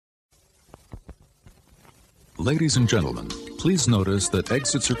Ladies and gentlemen, please notice that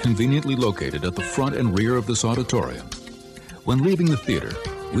exits are conveniently located at the front and rear of this auditorium. When leaving the theater,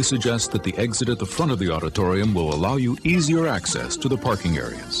 we suggest that the exit at the front of the auditorium will allow you easier access to the parking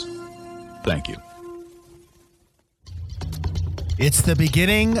areas. Thank you. It's the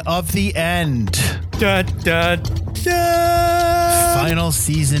beginning of the end. Da, da, da. Final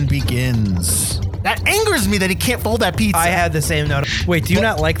season begins. That angers me that he can't fold that pizza. I had the same note. Wait, do you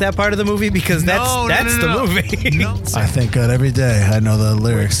not like that part of the movie? Because that's the movie. No. I thank God every day I know the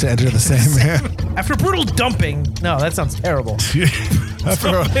lyrics to Enter the Sandman. After brutal dumping. No, that sounds terrible.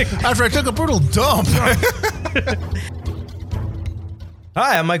 After I took a brutal dump.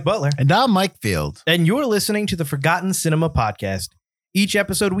 Hi, I'm Mike Butler. And I'm Mike Field. And you're listening to the Forgotten Cinema Podcast. Each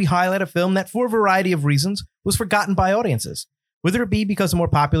episode, we highlight a film that, for a variety of reasons, was forgotten by audiences. Whether it be because a more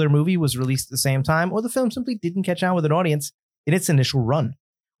popular movie was released at the same time, or the film simply didn't catch on with an audience in its initial run.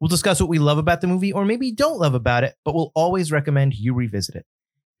 We'll discuss what we love about the movie, or maybe don't love about it, but we'll always recommend you revisit it.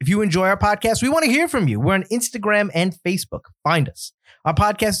 If you enjoy our podcast, we want to hear from you. We're on Instagram and Facebook. Find us. Our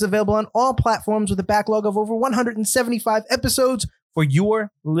podcast is available on all platforms with a backlog of over 175 episodes for your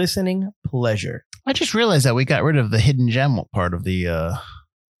listening pleasure. I just realized that we got rid of the hidden gem part of the...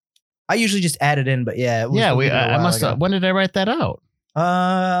 I usually just add it in, but yeah. I must have. When did I write that out?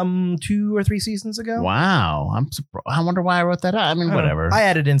 2 or 3 seasons ago. Wow. I'm surprised. I wonder why I wrote that out. I mean, whatever. I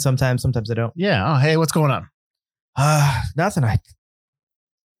add it in sometimes I don't. Yeah. Oh, hey, what's going on? Nothing.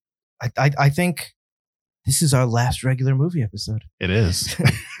 I think this is our last regular movie episode. It is.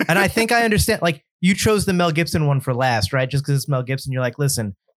 And I think I understand. Like, you chose the Mel Gibson one for last, right? Just because it's Mel Gibson, you're like,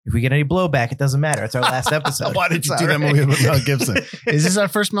 listen, if we get any blowback, it doesn't matter. It's our last episode. Why did you do that movie with Mel Gibson? Is this our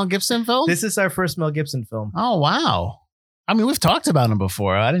first Mel Gibson film? This is our first Mel Gibson film. Oh, wow. I mean, we've talked about him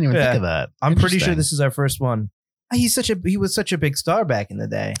before. I didn't even think of that. I'm pretty sure this is our first one. He was such a big star back in the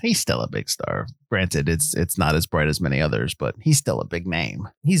day. He's still a big star. Granted, it's not as bright as many others, but he's still a big name.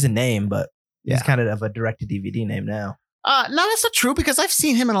 He's a name, but he's kind of a direct-to-DVD name now. No, that's not true, because I've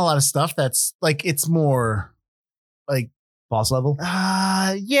seen him in a lot of stuff that's like, it's more like boss level.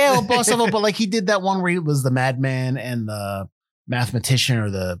 Boss level, but like he did that one where he was the madman and the mathematician, or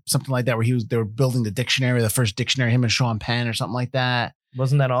the something like that, where they were building the dictionary, the first dictionary, him and Sean Penn or something like that.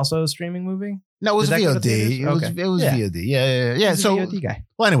 Wasn't that also a streaming movie? No, it was VOD. It was VOD. Yeah. So, VOD guy.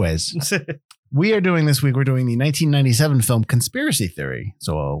 Well, anyways, we are doing this week. We're doing the 1997 film Conspiracy Theory.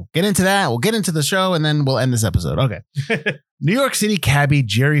 So we'll get into that. We'll get into the show, and then we'll end this episode. Okay. New York City cabbie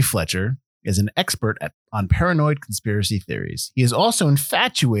Jerry Fletcher is an expert on paranoid conspiracy theories. He is also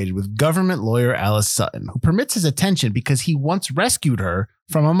infatuated with government lawyer Alice Sutton, who permits his attention because he once rescued her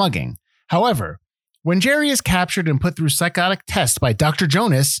from a mugging. However, when Jerry is captured and put through psychotic tests by Dr.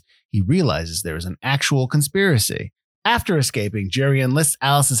 Jonas, he realizes there is an actual conspiracy. After escaping, Jerry enlists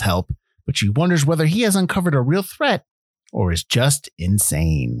Alice's help, but she wonders whether he has uncovered a real threat or is just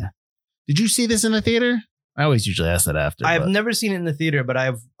insane. Did you see this in the theater? I always usually ask that after. I've never seen it in the theater, but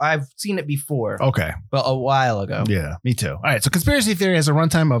I've seen it before. Okay. Well, a while ago. Yeah, me too. All right, so Conspiracy Theory has a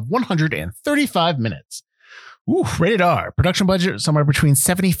runtime of 135 minutes. Ooh, rated R. Production budget somewhere between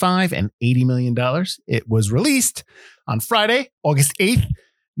 $75 and $80 million. It was released on Friday, August 8th,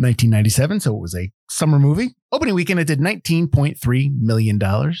 1997, so it was a summer movie. Opening weekend, it did $19.3 million.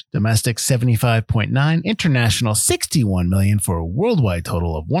 Domestic, $75.9. International, $61 million, for a worldwide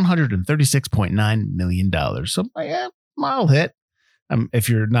total of $136.9 million. So, yeah, mild hit. If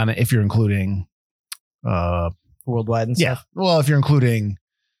you're including worldwide and stuff. Yeah. Well, if you're including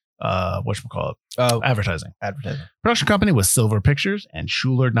whatchamacallit? Advertising. Production company was Silver Pictures and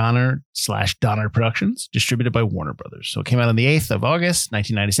Schuler Donner /Donner Productions, distributed by Warner Brothers. So it came out on the 8th of August,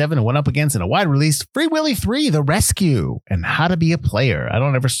 1997, and went up against in a wide release Free Willy 3, The Rescue, and How to Be a Player. I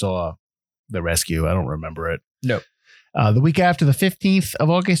don't ever saw The Rescue. I don't remember it. Nope. The week after, the 15th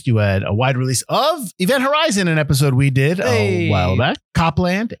of August, you had a wide release of Event Horizon, an episode we did a while back,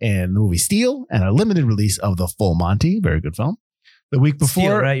 Copland, and the movie Steel, and a limited release of The Full Monty. Very good film. The week before,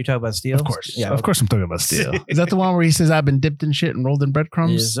 Steel, right? You talk about Steel? Of course. Yeah, of course I'm talking about Steel. Is that the one where he says, I've been dipped in shit and rolled in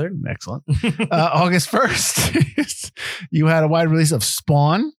breadcrumbs? Yes, sir. Excellent. August 1st, you had a wide release of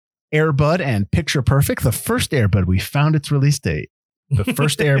Spawn, Air Bud, and Picture Perfect. The first Air Bud, we found its release date. The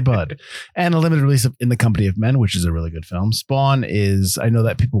first Air Bud. And a limited release of In the Company of Men, which is a really good film. Spawn is, I know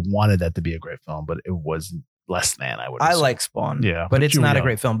that people wanted that to be a great film, but it was less than, I would assume. I like Spawn. Yeah. But it's not a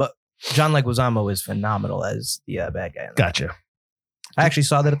great film. But John Leguizamo is phenomenal as the bad guy. Gotcha. I actually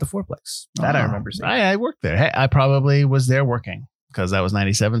saw that at the Fourplex. That I remember seeing. I worked there. Hey, I probably was there working because that was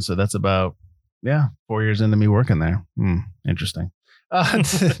 97. So that's about, 4 years into me working there. Interesting. I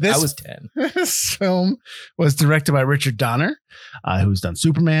was 10. This film was directed by Richard Donner, who's done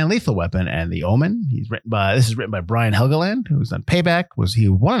Superman, Lethal Weapon, and The Omen. This is written by Brian Helgeland, who's done Payback. He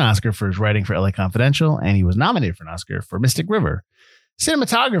won an Oscar for his writing for LA Confidential, and he was nominated for an Oscar for Mystic River.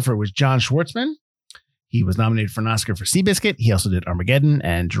 Cinematographer was John Schwartzman. He was nominated for an Oscar for Seabiscuit. He also did Armageddon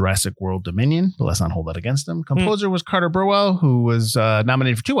and Jurassic World Dominion, but let's not hold that against him. Composer was Carter Burwell, who was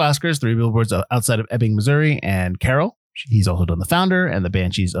nominated for 2 Oscars, 3 Billboards Outside of Ebbing, Missouri, and Carol. He's also done The Founder and The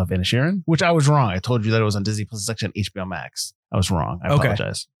Banshees of Inisherin, which I was wrong. I told you that it was on Disney Plus section HBO Max. I was wrong. I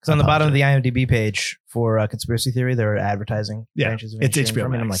apologize. Because on the bottom of the IMDb page for Conspiracy Theory, they're advertising. Banshees of Inisherin. It's HBO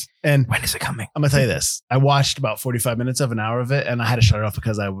Max. I'm like, and when is it coming? I'm going to tell you this. I watched about 45 minutes of an hour of it, and I had to shut it off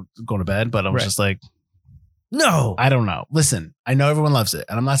because I was going to bed, but I was just like, no, I don't know. Listen, I know everyone loves it,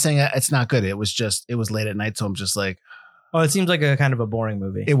 and I'm not saying it's not good. It was late at night, so I'm just like, oh, it seems like a kind of a boring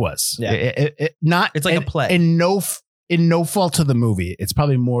movie. It was. Yeah. It's like a play. And no fault to the movie. It's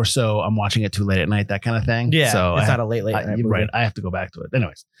probably more so I'm watching it too late at night, that kind of thing. Yeah, so it's not a late night movie. Right. I have to go back to it.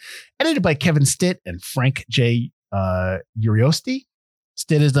 Anyways, edited by Kevin Stitt and Frank J. Uriosti.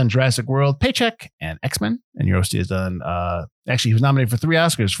 Stitt has done Jurassic World, Paycheck, and X-Men. And Uriosti has done, he was nominated for 3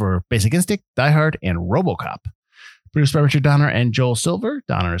 Oscars for Basic Instinct, Die Hard, and RoboCop. Produced by Richard Donner and Joel Silver.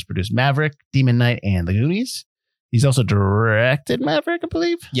 Donner has produced Maverick, Demon Knight, and The Goonies. He's also directed Maverick, I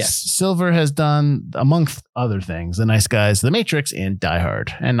believe. Yes. Silver has done, amongst other things, The Nice Guys, The Matrix, and Die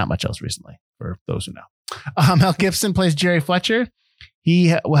Hard, and not much else recently, for those who know. Mel Gibson plays Jerry Fletcher. He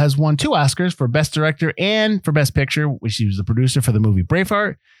has won 2 Oscars for Best Director and for Best Picture, which he was the producer for the movie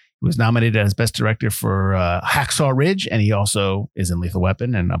Braveheart. He was nominated as Best Director for Hacksaw Ridge, and he also is in Lethal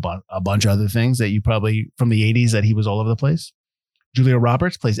Weapon and a bunch of other things that you probably, from the 80s, that he was all over the place. Julia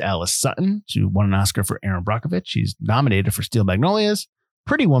Roberts plays Alice Sutton. She won an Oscar for Aaron Brockovich. She's nominated for Steel Magnolias,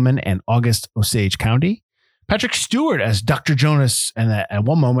 Pretty Woman, and August Osage County. Patrick Stewart as Dr. Jonas, and at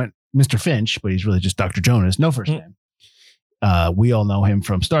one moment, Mr. Finch, but he's really just Dr. Jonas, no first name. We all know him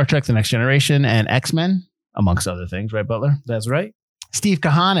from Star Trek, The Next Generation, and X-Men, amongst other things, right, Butler? That's right. Steve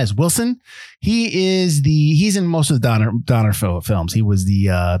Kahan as Wilson. He's in most of the Donner films. He was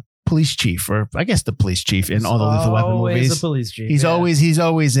the police chief, or I guess the police chief in all the Lethal Weapon movies. A police chief. He's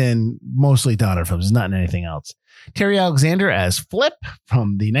always in mostly Donner films. He's not in anything else. Terry Alexander as Flip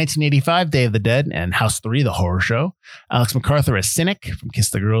from the 1985 Day of the Dead and House 3, the horror show. Alex MacArthur as Cynic from Kiss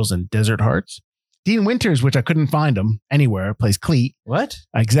the Girls and Desert Hearts. Dean Winters, which I couldn't find him anywhere, plays Cleet. What?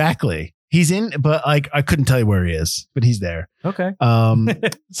 Exactly. He's in, but I couldn't tell you where he is, but he's there. Okay.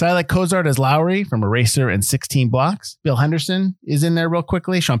 Silas Cozart as Lowry from Eraser and 16 Blocks. Bill Henderson is in there real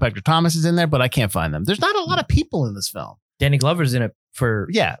quickly. Sean Patrick Thomas is in there, but I can't find them. There's not a lot of people in this film. Danny Glover's in it for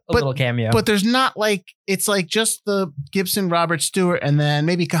a little cameo. But there's not it's like just the Gibson, Robert Stewart, and then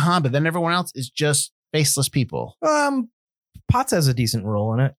maybe Kahan, but then everyone else is just faceless people. Potts has a decent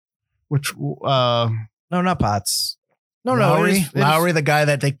role in it. Which, no, not Potts. No, Lowry, Lowry, the guy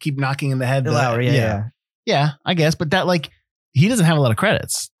that they keep knocking in the head. Lowry, yeah, I guess. But that he doesn't have a lot of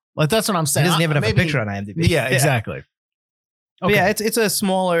credits. That's what I'm saying. He doesn't even have a picture on IMDb. Yeah, exactly. Okay. Yeah, it's a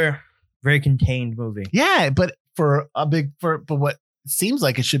smaller, very contained movie. Yeah, but for what seems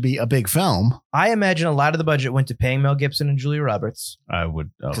like it should be a big film. I imagine a lot of the budget went to paying Mel Gibson and Julia Roberts. I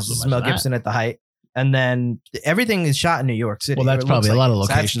would, because it's Mel Gibson at the height. And then everything is shot in New York City. Well, that's probably a lot of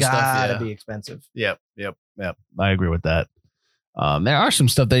location stuff. That's gotta be expensive. Yep. I agree with that. There are some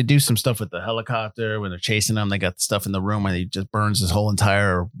stuff. They do some stuff with the helicopter when they're chasing them. They got the stuff in the room where he just burns his whole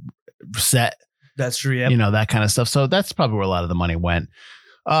entire set. That's true. Yep. That kind of stuff. So that's probably where a lot of the money went.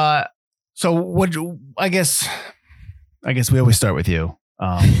 So I guess we always start with you.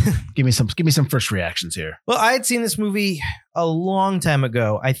 Give me some first reactions here. Well, I had seen this movie a long time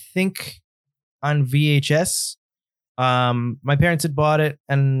ago. I think on VHS. My parents had bought it,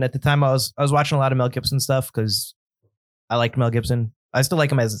 and at the time I was watching a lot of Mel Gibson stuff because I liked Mel Gibson. I still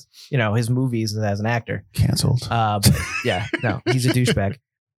like him as his movies as an actor. Canceled. But yeah, no, he's a douchebag,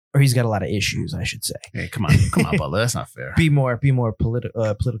 or he's got a lot of issues, I should say. Hey, come on, Butler. That's not fair. Be more politically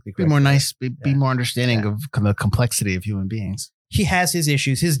correct. Be more nice. Be more understanding of the complexity of human beings. He has his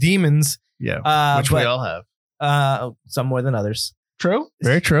issues, his demons. Yeah, which we all have. Some more than others. True.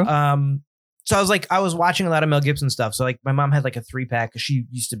 Very true. So I was watching a lot of Mel Gibson stuff. So my mom had a 3-pack because she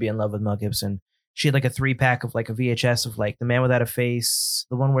used to be in love with Mel Gibson. She had a 3-pack of a VHS of The Man Without a Face,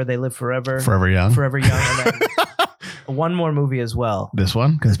 the one where they live forever. Forever Young. And then one more movie as well. This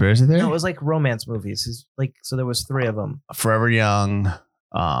one? Conspiracy Theory? No, it was romance movies. So there was 3 of them. Forever Young.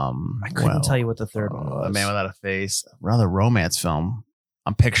 I couldn't tell you what the third one was. A Man Without a Face. Rather romance film.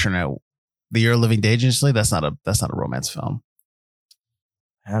 I'm picturing it. The Year of Living Dangerously. That's not a romance film.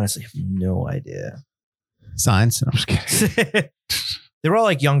 I honestly have no idea. Signs? I'm just kidding. They were all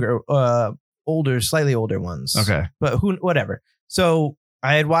like younger, older, slightly older ones. Okay. But whatever. So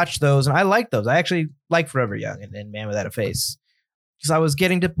I had watched those and I liked those. I actually like Forever Young and Man Without a Face. Because I was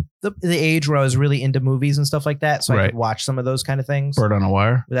getting to the age where I was really into movies and stuff like that. So I could watch some of those kind of things. Bird on a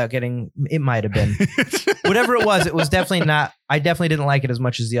Wire? Without getting, it might have been. Whatever it was definitely not, I definitely didn't like it as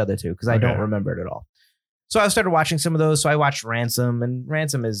much as the other two because I don't remember it at all. So I started watching some of those. So I watched Ransom, and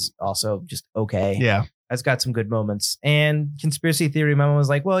Ransom is also just okay. Yeah. It's got some good moments. And Conspiracy Theory, my mom was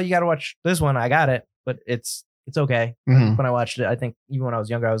like, well, you got to watch this one. I got it, but it's okay. Mhm. When I watched it, I think even when I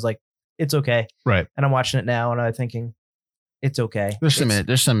was younger, I was like, it's okay. Right. And I'm watching it now and I'm thinking, it's okay.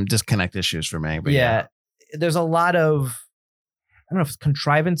 There's some disconnect issues for me. But yeah. There's a lot of, I don't know if it's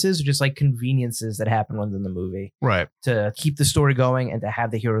contrivances or just like conveniences that happen within the movie. Right. To keep the story going and to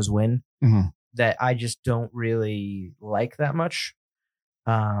have the heroes win that I just don't really like that much.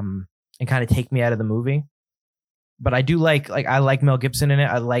 And kind of take me out of the movie. But I do I like Mel Gibson in it.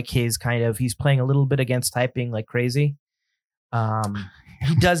 I like his he's playing a little bit against type, being like crazy.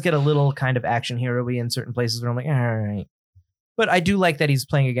 He does get a little kind of action hero-y in certain places where I'm like, all right. But I do like that he's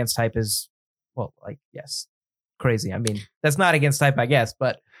playing against type as well, yes, crazy. I mean, that's not against type, I guess,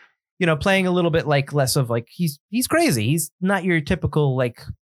 but playing a little bit less of he's crazy. He's not your typical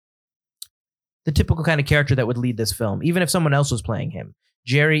the typical kind of character that would lead this film, even if someone else was playing him.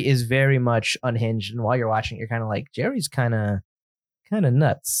 Jerry is very much unhinged, and while you're watching, you're kind of like, Jerry's kind of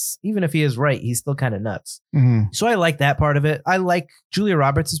nuts. Even if he is right, he's still kind of nuts. So I like that part of it. I like Julia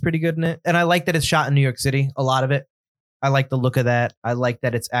Roberts is pretty good in it, and I like that it's shot in New York City. A lot of it. I like the look of that. I like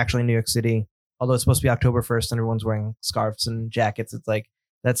that it's actually New York City, although it's supposed to be October 1st and everyone's wearing scarves and jackets. It's like,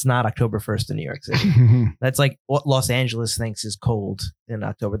 that's not October 1st in New York City. That's like what Los Angeles thinks is cold in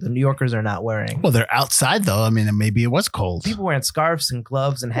October. The New Yorkers are not wearing. Well, they're outside though. I mean, maybe it was cold. People wearing scarves and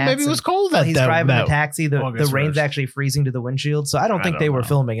gloves and hats. Well, maybe it was cold. He's driving a taxi. The rain's 1st. Actually freezing to the windshield. So I don't think they were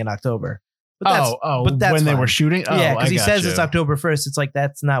filming in October. But that's when they fine. were shooting. Oh, yeah, because he says it's October 1st. It's like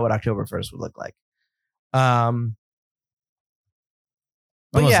that's not what October 1st would look like.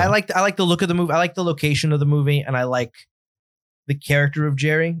 But yeah, I like the look of the movie. I like the location of the movie, and I like the character of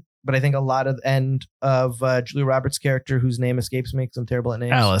Jerry. But I think a lot of the end of Julia Roberts' character, whose name escapes me because I'm terrible at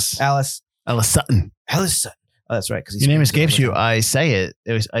names. Alice Sutton. Oh, that's right. Because your name escapes you. I say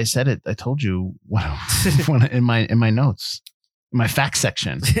it. I said it. I told you in my notes, in my facts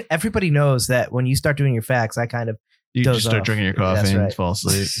section. Everybody knows that when you start doing your facts, I kind of you just start drinking your coffee and fall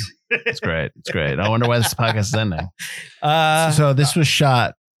asleep. It's great. It's great. I wonder why this podcast is ending. So this was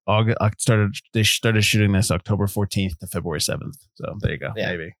shot. They started shooting this October 14th to February 7th. So there you go.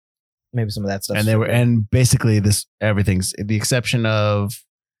 Yeah. Maybe some of that stuff. And basically everything's the exception of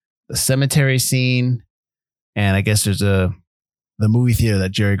the cemetery scene. And I guess there's the movie theater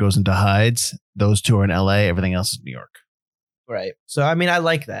that Jerry goes into hides. Those two are in LA. Everything else is New York. Right. So, I mean, I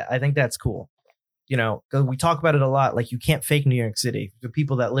like that. I think that's cool. Because we talk about it a lot. Like, you can't fake New York City. The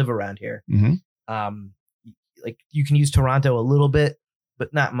people that live around here. You can use Toronto a little bit,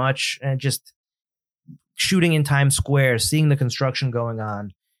 but not much. And just shooting in Times Square, seeing the construction going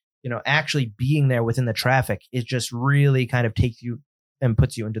on, actually being there within the traffic, it just really kind of takes you and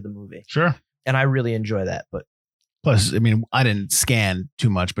puts you into the movie. Sure. And I really enjoy that. But plus, I mean, I didn't scan too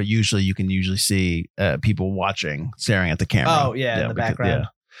much, but you can usually see people staring at the camera. Oh yeah, in the background.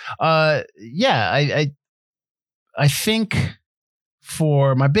 Yeah. I think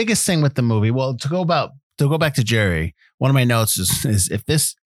for my biggest thing with the movie, well, to go back to Jerry, one of my notes is if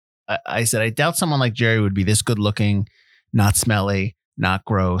this, I said, I doubt someone like Jerry would be this good looking, not smelly, not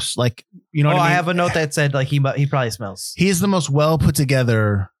gross. Like, you know what I mean? I have a note that said he probably smells. He is the most well put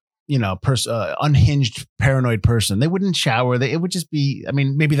together, unhinged, paranoid person. They wouldn't shower. It would just be, I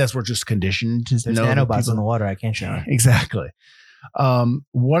mean, maybe that's we're just conditioned to There's know nanobots in the water. I can't shower. Exactly.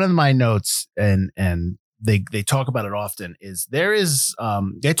 One of my notes, and they talk about it often, is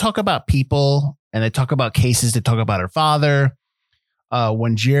they talk about people and they talk about cases. They talk about her father.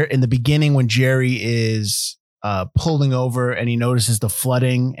 In the beginning, when Jerry is pulling over and he notices the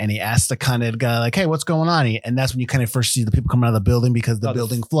flooding and he asks the kind of guy like, hey, what's going on? And that's when you kind of first see the people coming out of the building because the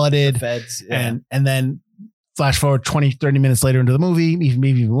building flooded. The feds, yeah. And then flash forward 20, 30 minutes later into the movie,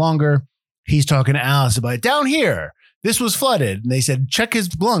 maybe even longer, he's talking to Alice about down here. This was flooded. And they said, check his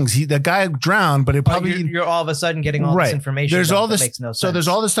lungs. The guy drowned, but it probably... You're all of a sudden getting all this information. There's all this, that makes no sense. So there's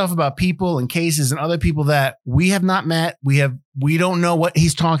all this stuff about people and cases and other people that we have not met. We don't know what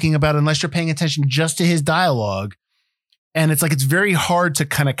he's talking about unless you're paying attention just to his dialogue. And it's very hard to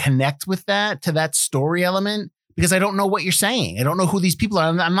kind of connect with to that story element because I don't know what you're saying. I don't know who these people are.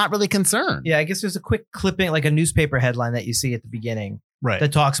 I'm not really concerned. Yeah, I guess there's a quick clipping, like a newspaper headline that you see at the beginning. Right.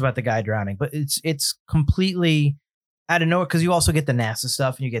 That talks about the guy drowning. But it's completely... out of nowhere, because you also get the NASA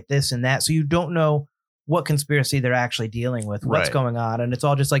stuff and you get this and that. So you don't know what conspiracy they're actually dealing with, what's Right. going on. And it's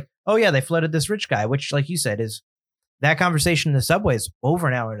all just like, oh yeah, they flooded this rich guy, which, like you said, is that conversation in the subway is over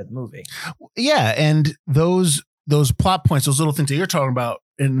an hour into the movie. Yeah, and those plot points, those little things that you're talking about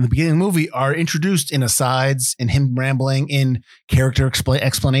in the beginning of the movie are introduced in asides, in him rambling, in character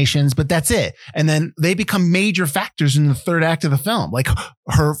explanations, but that's it. And then they become major factors in the third act of the film, like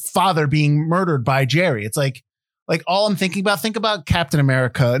her father being murdered by Jerry. It's like all I'm thinking about, think about Captain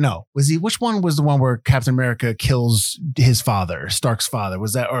America. No, which one was the one where Captain America kills his father, Stark's father?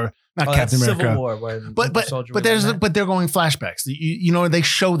 Was that, or not Captain America? Civil War, where But they're going flashbacks. You know, they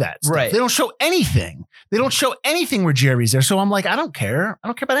show that stuff. Right. They don't show anything. They don't show anything where Jerry's there. So I'm like, I don't care. I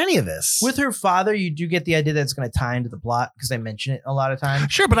don't care about any of this. with her father, you do get the idea that it's going to tie into the plot because they mention it a lot of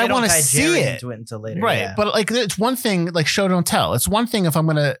times. Sure, but They I don't want to tie see Jerry it. into it until later. Right. Yeah. But like, it's one thing, like show, don't tell. It's one thing if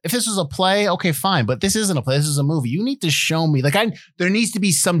this was a play, okay, fine. But this isn't a play. This is a movie. You need to show me, there needs to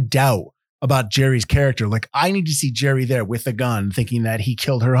be some doubt about Jerry's character. Like, I need to see Jerry there with a gun thinking that he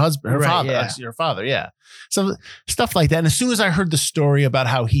killed her husband, Right, father, yeah. actually her father. Yeah. So stuff like that. And as soon as I heard the story about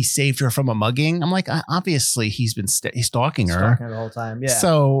how he saved her from a mugging, I'm like, obviously he's been he's stalking her. Stalking her the whole time. Yeah.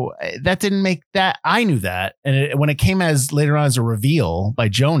 So that didn't make that. I knew that. And when it came as later on as a reveal by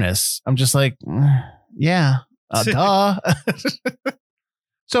Jonas, I'm just like, yeah, duh.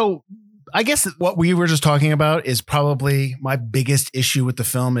 So I guess what we were just talking about is probably my biggest issue with the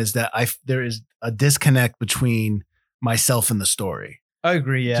film is that there is a disconnect between myself and the story. I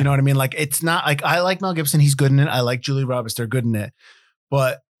agree. Yeah. Do you know what I mean? Like, it's not like I like Mel Gibson. He's good in it. I like Julie Roberts. They're good in it,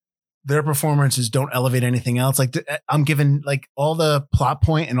 but their performances don't elevate anything else. Like, I'm given like all the plot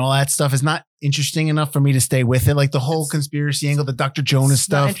point and all that stuff is not interesting enough for me to stay with it. Like the whole conspiracy angle, the Dr. Jonas It's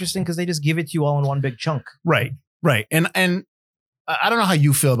not stuff. interesting because they just give it to you all in one big chunk. Right. And I don't know how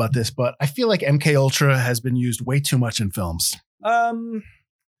you feel about this, but I feel like MK Ultra has been used way too much in films.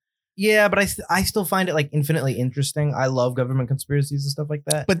 Yeah, but I still find it like infinitely interesting. I love government conspiracies and stuff like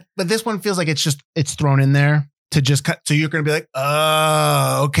that. But this one feels like it's thrown in there to just cut. So you're going to be like,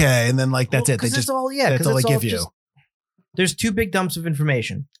 oh, okay. And then like, that's it. They just, that's all they give you. There's two big dumps of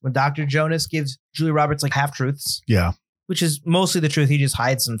information. When Dr. Jonas gives Julie Roberts like half truths, yeah, which is mostly the truth. He just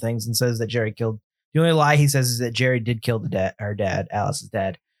hides some things and says that Jerry killed. The only lie he says is that Jerry did kill her dad, Alice's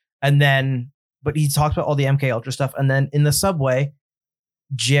dad. And then, but he talks about all the MK Ultra stuff. And then in the subway,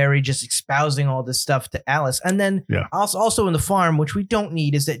 Jerry just espousing all this stuff to Alice. And then also in the farm, which we don't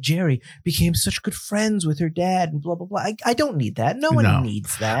need, is that Jerry became such good friends with her dad and blah, blah, blah. I don't need that. No one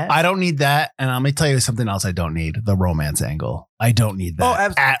needs that. I don't need that. And let me tell you something else I don't need. The romance angle. I don't need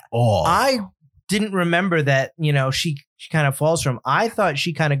that at all. I didn't remember that, she kind of falls from. I thought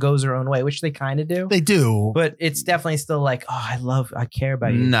she kind of goes her own way, which they kind of do. They do. But it's definitely still like, oh, I care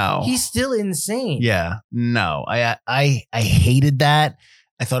about you. No. He's still insane. Yeah. No. I hated that.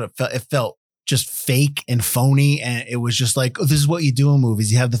 I thought it felt just fake and phony. And it was just like, oh, this is what you do in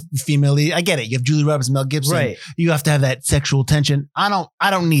movies. You have the female lead. I get it. You have Julie Roberts, Mel Gibson. Right. You have to have that sexual tension. I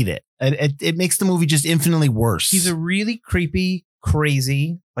don't need it. It makes the movie just infinitely worse. He's a really creepy,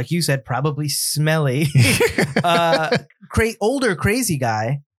 crazy, like you said, probably smelly, older crazy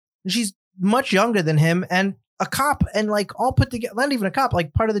guy. She's much younger than him and a cop, and like all put together, not even a cop,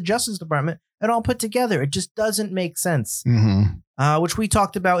 like part of the Justice Department, and all put together. It just doesn't make sense. Mm-hmm. Which we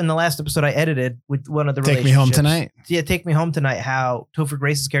talked about in the last episode I edited with one of the Take Me Home Tonight. Yeah, Take Me Home Tonight. How Topher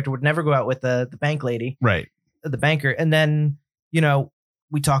Grace's character would never go out with the bank lady, right? The banker, and then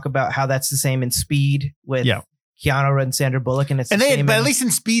we talk about how that's the same in Speed with Keanu and Sandra Bullock, and it's but at least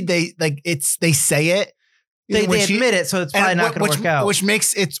in Speed they say it. They admit it, so it's probably not going to work out.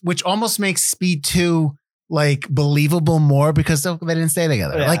 Which almost makes Speed 2 like believable more because they didn't stay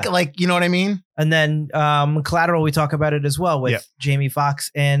together. Yeah. Like you know what I mean? And then Collateral, we talk about it as well with Jamie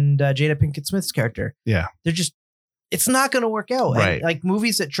Foxx and Jada Pinkett Smith's character. Yeah. They're just, it's not going to work out. Right. And like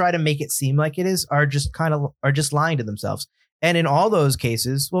movies that try to make it seem like it is are just lying to themselves. And in all those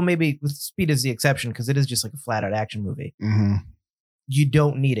cases, well, maybe with Speed is the exception because it is just like a flat out action movie. Mm-hmm. You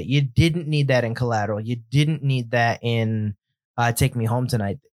don't need it. You didn't need that in Collateral. You didn't need that in Take Me Home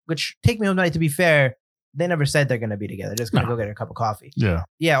Tonight, which Take Me Home Tonight, to be fair, they never said they're going to be together. They're just going to go get a cup of coffee. Yeah.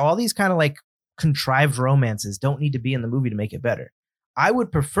 Yeah. All these kind of like contrived romances don't need to be in the movie to make it better. I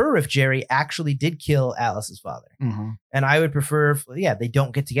would prefer if Jerry actually did kill Alice's father. Mm-hmm. And I would prefer if, they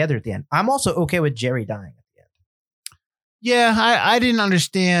don't get together at the end. I'm also okay with Jerry dying at the end. Yeah. I didn't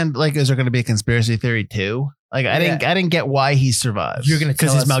understand, like, is there going to be a conspiracy theory too? Like I didn't get why he survives. You're gonna tell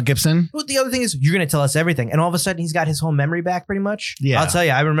because he's us- Mel Gibson. Well, the other thing is you're going to tell us everything. And all of a sudden he's got his whole memory back pretty much. Yeah. I'll tell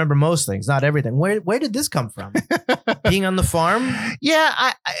you, I remember most things, not everything. Where did this come from? Being on the farm? Yeah,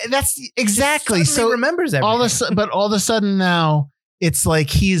 I that's exactly. He So remembers everything. all of a sudden now it's like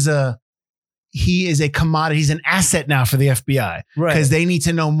he is a commodity. He's an asset now for the FBI right. because they need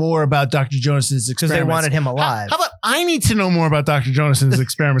to know more about Dr. Jonas's Because experiments. they wanted him alive. How about I need to know more about Dr. Jonas's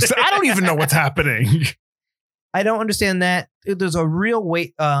experiments? 'Cause I don't even know what's happening. I don't understand that. There's a real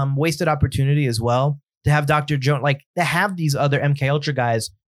wasted opportunity as well to have Dr. Jones, like to have these other MK Ultra guys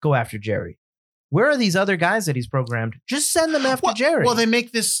go after Jerry. Where are these other guys that he's programmed? Just send them after Jerry. Well, they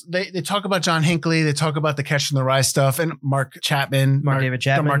make this. They talk about John Hinckley. They talk about the Catch and the Rye stuff and Mark David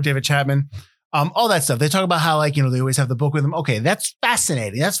Chapman. All that stuff. They talk about how they always have the book with them. Okay, that's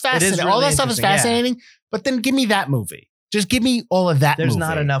fascinating. That's fascinating. really All that stuff is interesting, yeah. fascinating. But then give me that movie. Just give me all of that. There's movie.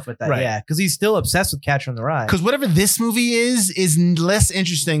 not enough with that, Right. yeah, because he's still obsessed with Catcher in the Rye. Because whatever this movie is less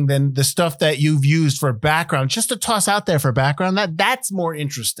interesting than the stuff that you've used for background. Just to toss out there for background, that's more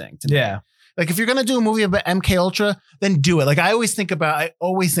interesting to me. Yeah, Like if you're gonna do a movie about MK Ultra, then do it. Like I always think about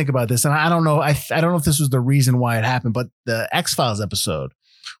this, and I don't know. I don't know if this was the reason why it happened, but the X-Files episode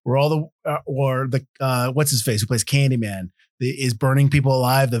where all the what's his face who plays Candyman is burning people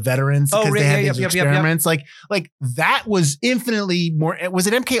alive, the veterans, because they had these experiments. Like that was infinitely more. Was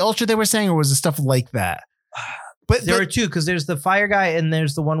it MK Ultra they were saying, or was it stuff like that? But there are two, because there's the fire guy and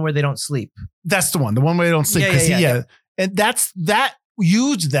there's the one where they don't sleep. That's the one where they don't sleep. Yeah. And that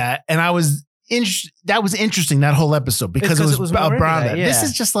used that, and that was interesting, that whole episode, because it was about Brown. Yeah. This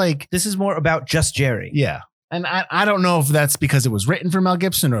is just like, this is more about just Jerry. yeah. And I don't know if that's because it was written for Mel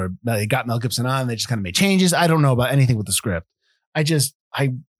Gibson or they got Mel Gibson on and they just kind of made changes. I don't know about anything with the script.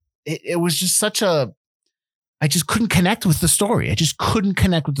 It was just I just couldn't connect with the story. I just couldn't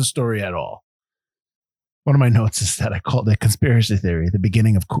connect with the story at all. One of my notes is that I called it conspiracy theory, the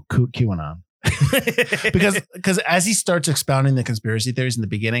beginning of QAnon. because as he starts expounding the conspiracy theories in the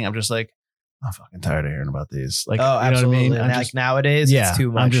beginning, I'm just like, I'm fucking tired of hearing about these. Like, oh, absolutely. You know what I mean? Like nowadays, it's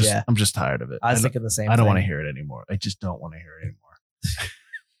too much. I'm just tired of it. I was thinking the same thing. I don't want to hear it anymore. I just don't want to hear it anymore.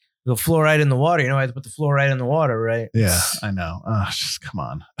 The fluoride in the water. You know, I have to put the fluoride in the water, right? Yeah, I know. Just come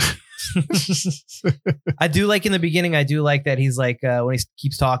on. I do like in the beginning, I do like that he's like, when he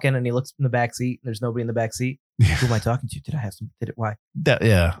keeps talking and he looks in the back seat, and there's nobody in the back seat. Who am I talking to? Why?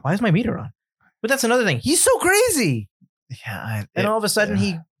 Yeah. Why is my meter on? But that's another thing. He's so crazy. Yeah. And all of a sudden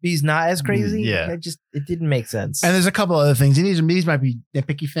he's not as crazy. Yeah. It didn't make sense. And there's a couple other things. These might be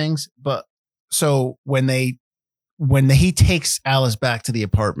nitpicky things, but so when he takes Alice back to the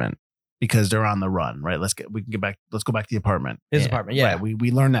apartment because they're on the run, right? Let's go back to the apartment. His apartment, yeah. Right.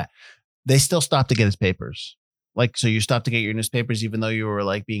 We learned that. They still stopped to get his papers. Like, so you stopped to get your newspapers, even though you were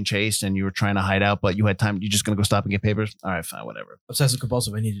like being chased and you were trying to hide out, but you had time. You're just going to go stop and get papers. All right, fine, whatever. Obsessive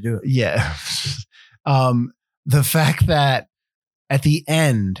compulsive. I need to do it. Yeah. The fact that at the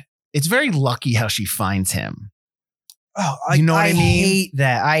end, it's very lucky how she finds him. Oh, You know what I mean? hate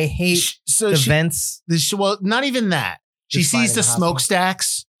that. I hate the vents. Well, not even that. She Just sees finding the the hospital.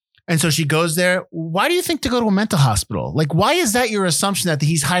 smokestacks. And so she goes there. Why do you think to go to a mental hospital? Like, why is that your assumption that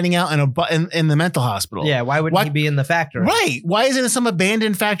he's hiding out in the mental hospital? Yeah, why wouldn't he be in the factory? Right. Why isn't it some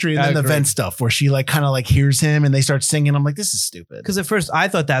abandoned factory and I then the agree. vent stuff where she like kind of like hears him and they start singing? I'm like, this is stupid. Because at first I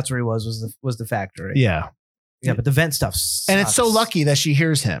thought that's where he was the factory. Yeah. Yeah, but the vent stuff sucks. And it's so lucky that she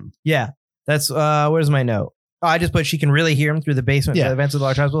hears him. Yeah. That's where's my note? Oh, I just put she can really hear him through the basement Yeah. of the vents of the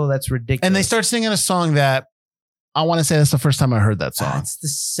large hospital. That's ridiculous. And they start singing a song that I want to say that's the first time I heard that song. It's the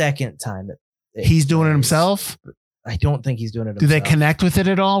second time that He's doing it himself. I don't think he's doing it himself. Do they connect with it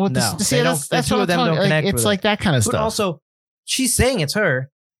at all? With No, this? they don't. That's The two what of them I'm don't talking. connect It's with like that kind of But stuff. also, she's saying it's her,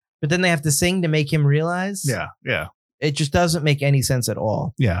 but then they have to sing to make him realize. Yeah. It just doesn't make any sense at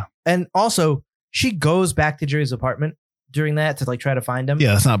all. Yeah. And also, she goes back to Jerry's apartment during that to like try to find him.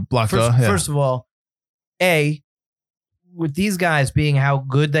 Yeah. It's not blocked off. Yeah. First of all, with these guys being how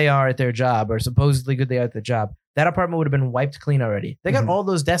good they are at their job, or supposedly good they are at their job, that apartment would have been wiped clean already. They got Mhm. all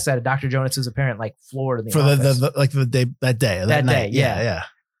those desks out of Dr. Jonas's apparent like floor in the for office. the day that night. Yeah.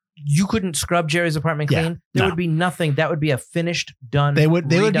 You couldn't scrub Jerry's apartment Yeah, clean. There no. would be nothing. That would be a finished, done. They would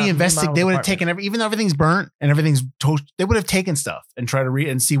be redone, investing. remodeled They would have apartment. taken even though everything's burnt and everything's toast. They would have taken stuff and try to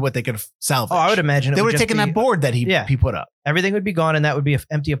and see what they could salvage. Oh, I would imagine they it would have just taken be- that board that he put up. Everything would be gone, and that would be an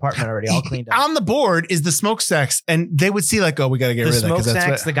empty apartment already, all cleaned up. On the board is the smokestacks, and they would see like, oh, we got to get The rid of that. 'cause that's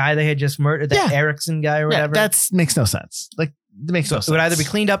smokestacks, the guy they had just murdered, that Yeah. Erickson guy or yeah, whatever. that makes no sense. Like makes So no it sense. would either be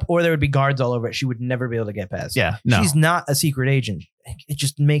cleaned up or there would be guards all over it. She would never be able to get past. Yeah, no. She's not a secret agent. It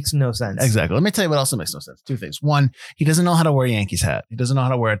just makes no sense. Exactly. Let me tell you what also makes no sense. Two things. One, he doesn't know how to wear a Yankees hat. He doesn't know how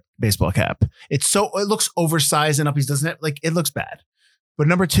to wear a baseball cap. It looks oversized and up. He doesn't it looks bad. But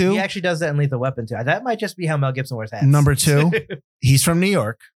number two, He actually does that in Lethal Weapon too. That might just be how Mel Gibson wears hats. Number two, he's from New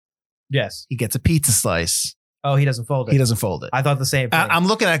York. Yes. He gets a pizza slice. Oh, he doesn't fold it. He doesn't fold it. I thought the same thing. I'm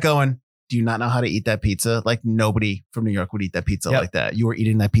looking at going, do you not know how to eat that pizza? Like nobody from New York would eat that pizza Yep. like that. You were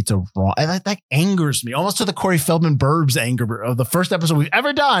eating that pizza wrong. And that angers me. Almost to the Corey Feldman Burbs anger of the first episode we've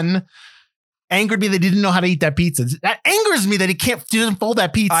ever done. Angered me that he didn't know how to eat that pizza. That angers me that he doesn't fold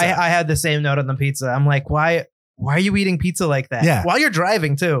that pizza. I had the same note on the pizza. I'm like, why are you eating pizza like that? Yeah. While you're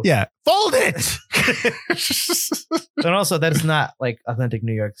driving too. Yeah. Fold it. And also that is not like authentic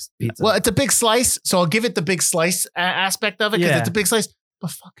New York pizza. Well, it's a big slice. So I'll give it the big slice aspect of it because Yeah. it's a big slice.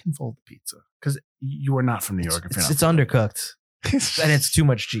 But fucking fold the pizza because you are not from New York. If you're It's not undercooked and it's too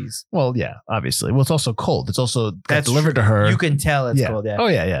much cheese. well, yeah, obviously. Well, it's also cold. It's also got That's delivered true. to her. You can tell it's yeah. cold. Yeah. Oh,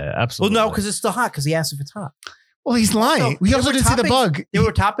 yeah, Well, absolutely. no, because it's still hot. Because he asked if it's hot. Well, he's lying. Also, We there also were didn't see the toppings- bug. There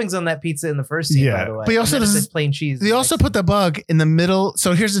were toppings on that pizza in the first scene, Yeah. by the way. But he also And then it doesn't- said plain cheese. They also put the bug in the middle.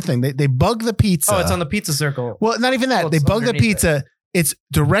 So here's the thing. They bug the pizza. Oh, it's on the pizza circle. Well, not even that. Well, They it's bug the underneath pizza. It's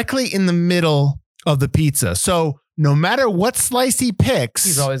directly in the middle of the pizza. So no matter what slice he picks,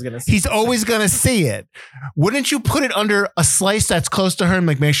 He's always gonna. he's always going to see it. Wouldn't you put it under a slice that's close to her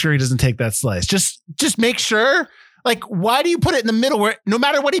and make sure he doesn't take that slice? Just make sure. Like, why do you put it in the middle where no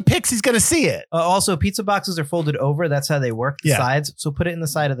matter what he picks, he's going to see it? Also, pizza boxes are folded over. That's how they work. The Yeah. sides. So put it in the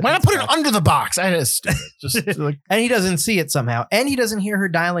side of the. Why not pizza put it box. under the box? I just like, And he doesn't see it somehow. And he doesn't hear her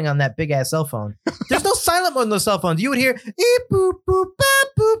dialing on that big ass cell phone. There's no silent mode on those cell phones. You would hear eep boop boop bop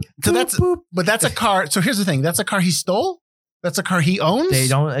boop. So boop, that's- boop. but that's a car. So here's the thing. That's a car he stole. That's a car he owns. They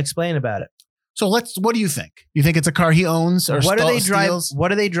don't explain about it. So what do you think? You think it's a car he owns or What are they steals?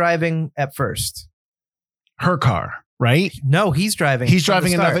 What are they driving at first? Her car, right? No, he's driving. He's from the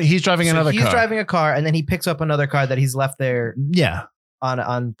driving start. another. He's driving So another he's car. driving a car, and then he picks up another car that he's left there Yeah,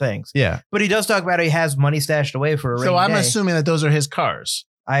 on things. yeah. But he does talk about how he has money stashed away for a rainy So I'm day, assuming that those are his cars.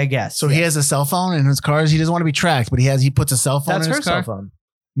 I guess. So he has a cell phone in his cars. He doesn't want to be tracked, but he puts a cell phone That's in her his car. cell phone.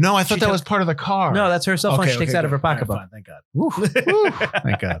 No, I thought She that took- was part of the car. No, that's her cell phone. Okay, She takes okay, out of her good. All right, pocketbook. fine, thank God. Woo.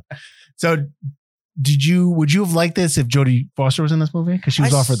 Thank God. So would you have liked this if Jodie Foster was in this movie? Because she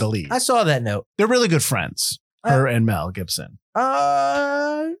was I offered s- the lead. I saw that note. They're really good friends. Her and Mel Gibson.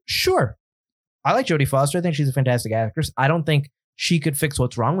 Sure. I like Jodie Foster. I think she's a fantastic actress. I don't think she could fix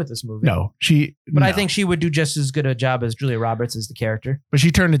what's wrong with this movie. No, But I think she would do just as good a job as Julia Roberts as the character. but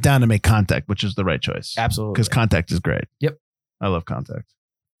she turned it down to make Contact, which is the right choice. Absolutely. Because Contact is great. Yep. I love Contact.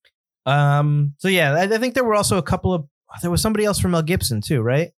 So yeah, I think there were also there was somebody else from Mel Gibson too,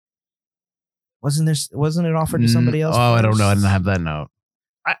 right? Wasn't it offered to somebody else? Oh, I don't know. I first? didn't have that note.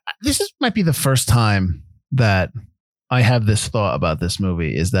 Might be the first time that I have this thought about this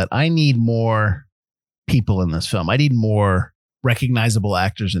movie is that I need more people in this film. I need more recognizable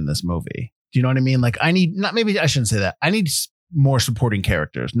actors in this movie. Do you know what I mean? Like maybe I shouldn't say that. I need more supporting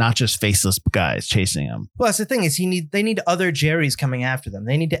characters, not just faceless guys chasing them. Well, that's the thing is they need other Jerrys coming after them.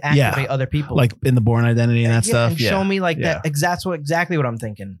 They need to activate other people. Like in the Bourne Identity and that stuff. And Yeah. show me like Yeah. that. Exactly what I'm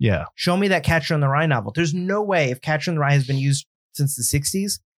thinking. Yeah. Show me that Catcher in the Rye novel. There's no way if Catcher in the Rye has been used since the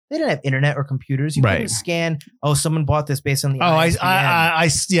 60s, they didn't have internet or computers. You Right. couldn't scan, someone bought this based on the Oh,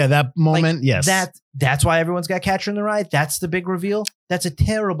 ISBN. that moment. Like, yes. That's why everyone's got Catcher in the Rye. That's the big reveal. That's a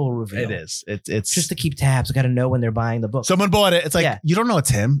terrible reveal. It is. It's Just to keep tabs. I got to know when they're buying the book. someone bought it. It's like, Yeah. you don't know it's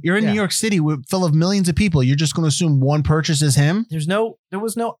him. You're in Yeah. New York City full of millions of people. You're just going to assume one purchase is him. There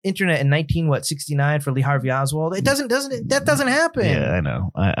was no internet in 69 for Lee Harvey Oswald. That doesn't happen. Yeah, I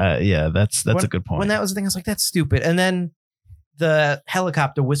know. That's a good point. When that was the thing, I was like, that's stupid. And then the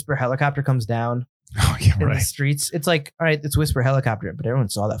Whisper helicopter comes down oh, yeah, in the right. streets. It's like, all right, it's Whisper helicopter, but everyone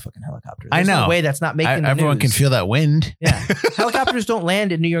saw that fucking helicopter. I There's no know. way that's not making the Everyone news. can feel that wind. Yeah. Helicopters don't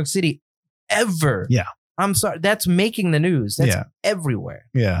land in New York City ever. Yeah. I'm sorry. That's making the news. That's Yeah. everywhere.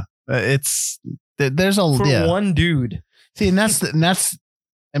 Yeah, there's a For one dude. See, and that's.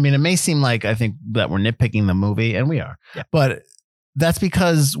 I mean, it may seem like I think that we're nitpicking the movie, and we are. Yeah. But that's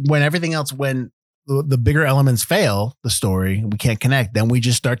because when the bigger elements fail, the story, we can't connect, then we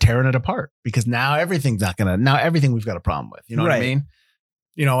just start tearing it apart because now everything we've got a problem with. You know what I Right. mean?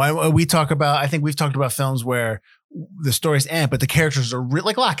 You know, I think we've talked about films where the stories end, but the characters are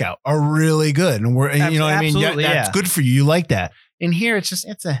like Lockout are really good. And you know what I mean? Absolutely, That's yeah. good for you. You like that. And here it's just,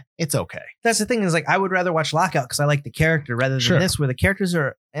 it's okay. That's the thing is like, I would rather watch Lockout because I like the character rather than Sure. this where the characters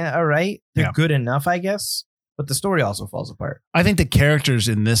are all right. They're Yeah. good enough, I guess. but the story also falls apart. I think the characters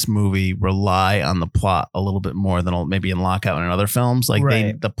in this movie rely on the plot a little bit more than maybe in Lockout and in other films. Like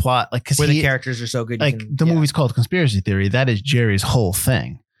the plot, like because the characters are so good. Like the movie's called Conspiracy Theory. That is Jerry's whole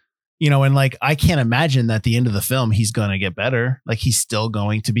thing. And like I can't imagine that at the end of the film he's going to get better. Like he's still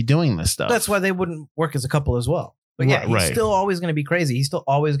going to be doing this stuff. That's why they wouldn't work as a couple as well. But yeah, he's still always going to be crazy. He's still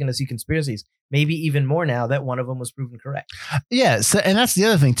always going to see conspiracies. Maybe even more now that one of them was proven correct. Yeah. So, and that's the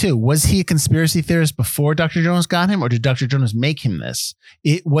other thing too. Was he a conspiracy theorist before Dr. Jonas got him, or did Dr. Jonas make him this?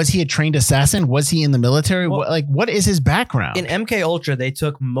 Was he a trained assassin? Was he in the military? Well, what is his background? In MK Ultra, they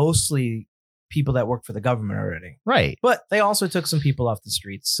took mostly people that work for the government already. Right. But they also took some people off the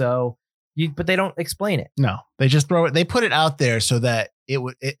streets. So but they don't explain it. No, they just throw it. They put it out there so that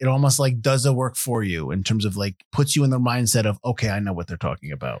it almost like does the work for you in terms of like puts you in the mindset of, okay, I know what they're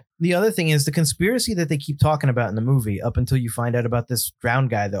talking about. The other thing is the conspiracy that they keep talking about in the movie up until you find out about this drowned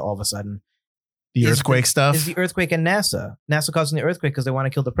guy that all of a sudden the earthquake stuff is the earthquake and NASA causing the earthquake because they want to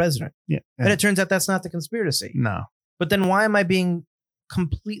kill the president. Yeah. And it turns out that's not the conspiracy. No. But then why am I being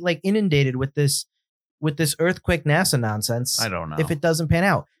inundated with this earthquake NASA nonsense? I don't know. If it doesn't pan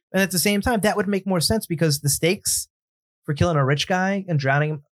out. And at the same time, that would make more sense because the stakes for killing a rich guy and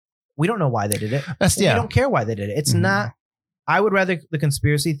drowning him, we don't know why they did it. We don't care why they did it. It's not. I would rather the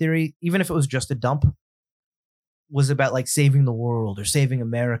conspiracy theory, even if it was just a dump, was about like saving the world or saving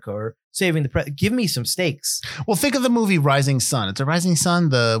America or saving the give me some stakes. Well, think of the movie Rising Sun. It's a Rising Sun,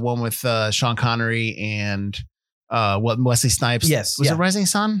 the one with Sean Connery and Wesley Snipes. Yes. Was it Rising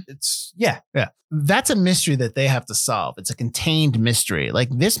Sun? Yeah. That's a mystery that they have to solve. It's a contained mystery. Like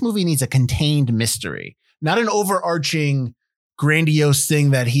this movie needs a contained mystery, not an overarching grandiose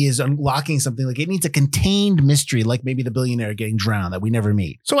thing that he is unlocking something. Like it needs a contained mystery, like maybe the billionaire getting drowned that we never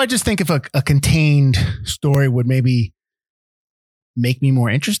meet. So I just think if a contained story would maybe make me more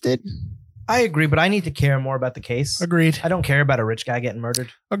interested. I agree, but I need to care more about the case. Agreed. I don't care about a rich guy getting murdered.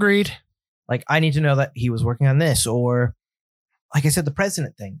 Agreed. Like I need to know that he was working on this, or like I said, the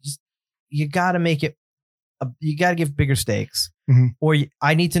president thing. Just you got to make it. You got to give bigger stakes, or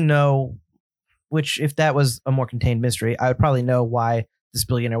I need to know. Which, if that was a more contained mystery, I would probably know why this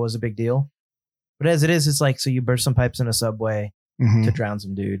billionaire was a big deal. But as it is, it's like, so you burst some pipes in a subway to drown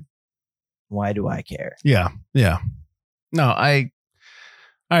some dude. Why do I care? Yeah, yeah. No, I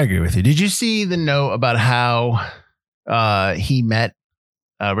agree with you. Did you see the note about how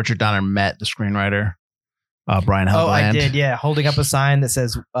Richard Donner met the screenwriter, Brian Helgeland? Oh, I did. Yeah, holding up a sign that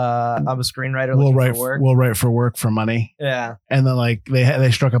says, "I'm a screenwiter looking for work. We'll write for work for money." Yeah, and then like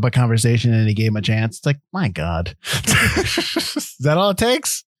they struck up a conversation, and he gave him a chance. It's like, my God, is that all it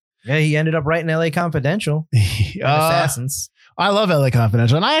takes? Yeah, he ended up writing L.A. Confidential, Assassins. I love L.A.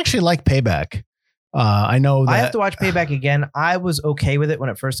 Confidential, and I actually like Payback. I know that I have to watch Payback again. I was okay with it when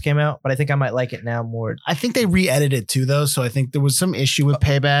it first came out, but I think I might like it now more. I think they re-edited it too, though. So I think there was some issue with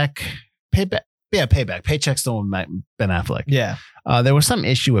Payback. Payback. Paycheck's the one with Ben Affleck. Yeah. There was some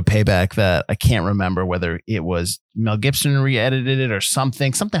issue with Payback that I can't remember whether it was Mel Gibson re-edited it or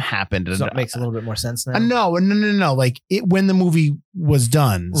something. Something happened. So it makes a little bit more sense now. No. Like when the movie was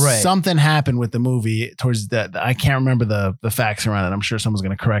done, something happened with the movie towards that. I can't remember the facts around it. I'm sure someone's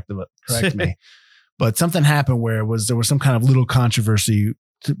going to correct me. But something happened where there was some kind of little controversy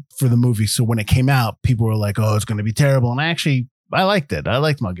for the movie. So when it came out, people were like, "Oh, it's going to be terrible." And I liked it. I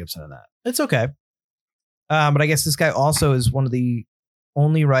liked Mel Gibson in that. It's okay. But I guess this guy also is one of the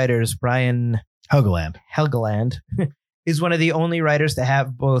only writers, Brian Helgeland, is one of the only writers to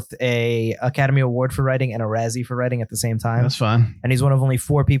have both a Academy Award for writing and a Razzie for writing at the same time. That's fun. And he's one of only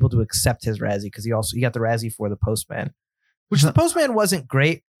 4 people to accept his Razzie because he got the Razzie for The Postman, which The Postman wasn't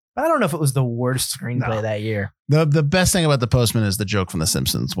great. But I don't know if it was the worst screenplay that year. The best thing about The Postman is the joke from The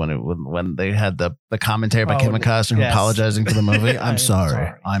Simpsons when they had the commentary by Kevin Costner apologizing for the movie. I'm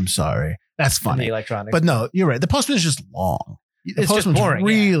sorry. That's funny. The electronic. But no, you're right. The Postman is just long. It's just boring.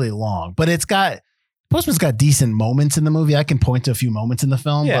 Really long. But Postman's got decent moments in the movie. I can point to a few moments in the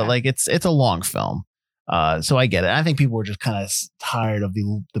film, but like it's a long film. So I get it. I think people were just kind of tired of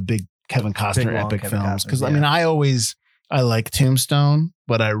the big Kevin Costner epic films. Because I mean, I like Tombstone,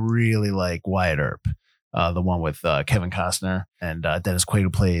 but I really like Wyatt Earp, the one with Kevin Costner and Dennis Quaid,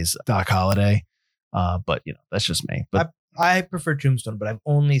 who plays Doc Holliday. But that's just me. But I prefer Tombstone, but I've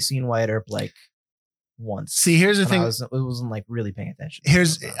only seen Wyatt Earp like once. See, here's the thing. I wasn't like really paying attention.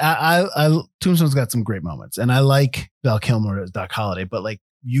 Tombstone's got some great moments, and I like Val Kilmer as Doc Holliday. But like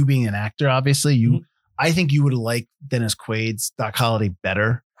you being an actor, obviously, I think you would like Dennis Quaid's Doc Holliday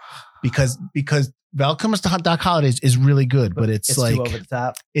better because Val Kilmer's Doc Holliday is really good, but it's like too over the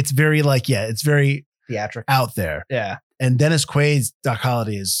top. It's very it's very theatrical out there. Yeah, and Dennis Quaid's Doc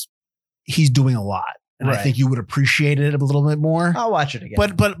Holliday he's doing a lot. and I Right. think you would appreciate it a little bit more. I'll watch it again.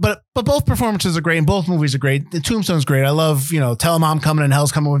 But both performances are great, and both movies are great. The Tombstone's great. I love, tell 'em I'm coming and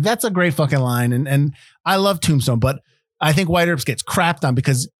hell's coming with. That's a great fucking line, and I love Tombstone, but I think White Herbs gets crapped on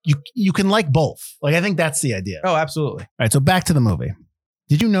because you can like both. Like, I think that's the idea. oh, absolutely. All right, so back to the movie.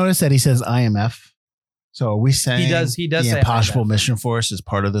 Did you notice that he says IMF? So are we saying He does the say Impossible IMF. Mission Force is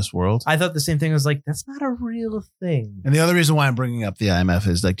part of this world? I thought the same thing. I was like, that's not a real thing. And the other reason why I'm bringing up the IMF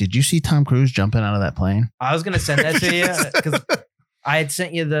is like, did you see Tom Cruise jumping out of that plane? I was going to send that to you because I had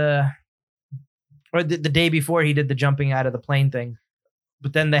sent you the day before he did the jumping out of the plane thing.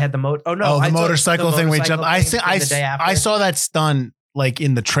 But then they had the the motorcycle thing. We jumped. I saw that stunt like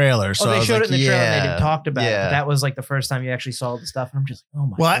in the trailer. So they I was showed like, it in the trailer and they yeah, did talked about it. yeah. But that was like the first time you actually saw the stuff. And I'm just like, oh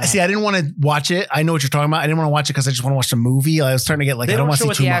my God. I didn't want to watch it. I know what you're talking about. I didn't want to watch it because I just want to watch the movie. I was starting to get like, they I don't don't want to show see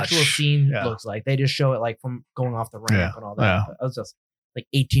what too the much. actual scene Yeah. looks like. They just show it like from going off the ramp Yeah. and all that. Yeah. But it was just like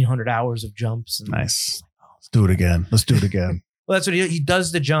 1,800 hours of jumps. And Nice. Let's do it again. Let's do it again. Well, that's what he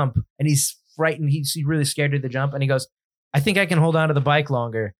does the jump and he's frightened. He's really scared of the jump. And he goes, I think I can hold on to the bike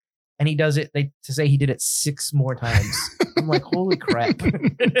longer. And he does it to say he did it 6 more times. I'm like, holy crap.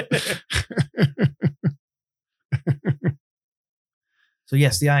 So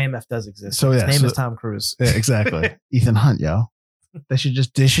yes, the IMF does exist. So, His yeah, name so- is Tom Cruise. Yeah, exactly. Ethan Hunt, yo. They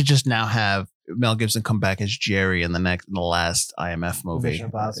should just now have Mel Gibson come back as Jerry in the last IMF movie. Mission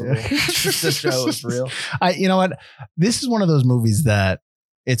Impossible. The show is real. You know what? This is one of those movies that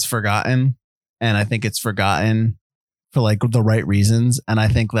it's forgotten, and I think it's forgotten for like the right reasons. And I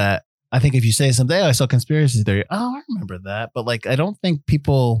think if you say something, I saw Conspiracy Theory. Oh, I remember that. But like, I don't think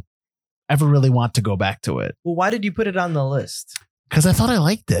people ever really want to go back to it Well, why did you put it on the list? because I thought I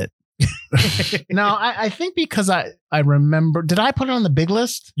liked it. No, I think because I remember. Did I put it on the big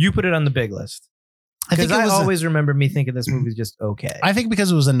list? You put it on the big list. I think Because it I was. always remember me thinking this movie's just okay. I think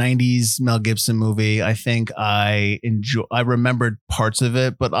because it was a '90s Mel Gibson movie. I think I remembered parts of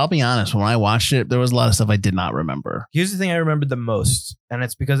it, but I'll be honest. When I watched it, there was a lot of stuff I did not remember. Here's the thing I remembered the most, and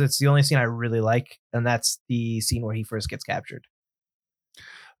it's because it's the only scene I really like, and that's the scene where he first gets captured.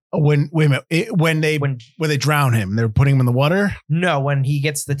 When they drown him, they're putting him in the water. No, when he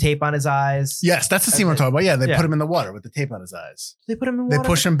gets the tape on his eyes. Yes, that's the scene we're talking about. Yeah, they Yeah. put him in the water with the tape on his eyes. They put him in They water?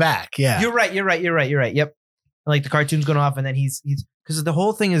 push him back. Yeah, You're right. Yep. Like the cartoon's going off, and then he's because the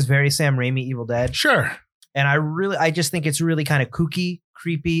whole thing is very Sam Raimi Evil Dead. sure. And I just think it's really kind of kooky,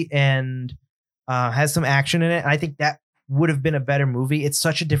 creepy, and has some action in it. And I think that would have been a better movie. It's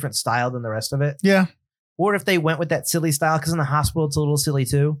such a different style than the rest of it. Yeah, Or if they went with that silly style, because in the hospital it's a little silly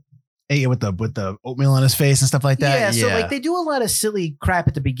too. yeah, with the oatmeal on his face and stuff like that. Yeah, so like they do a lot of silly crap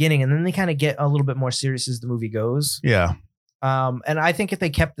at the beginning, and then they kind of get a little bit more serious as the movie goes. yeah, And I think if they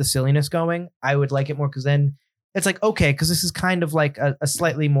kept the silliness going, I would like it more because then it's like, okay, because this is kind of like a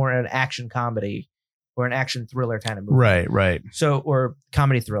slightly more an action comedy or an action thriller kind of movie. right. So, or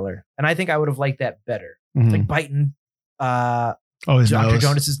comedy thriller. And I think I would have liked that better. Mhm. Like biting His Dr. nose.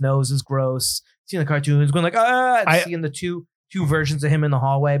 Jonas's nose is gross. Seeing the cartoons going like, and seeing the two versions of him in the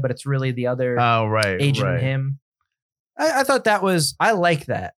hallway, but it's really the other Oh, right, agent right. and him. I thought I like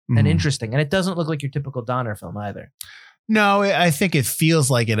that and Mhm. interesting. And it doesn't look like your typical Donner film either. No, I think it feels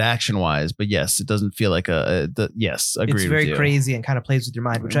like it action wise, but yes, it doesn't feel like yes, agreed. It's very with you. crazy and kind of plays with your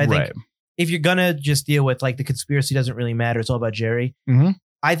mind, which I think Right. if you're gonna just deal with like the conspiracy doesn't really matter, it's all about Jerry. Mhm.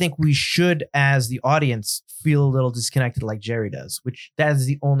 I think we should, as the audience, feel a little disconnected like Jerry does, which that is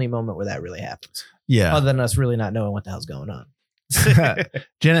the only moment where that really happens. Yeah. Other than us really not knowing what the hell's going on.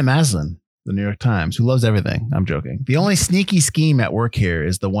 Janet Maslin, the New York Times, who loves everything. I'm joking. The only sneaky scheme at work here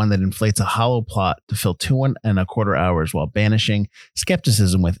is the one that inflates a hollow plot to fill 2.25 hours while banishing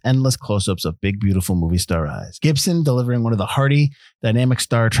skepticism with endless close-ups of big, beautiful movie star eyes. Gibson delivering one of the hearty, dynamic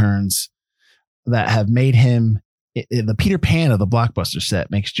star turns that have made him the Peter Pan of the blockbuster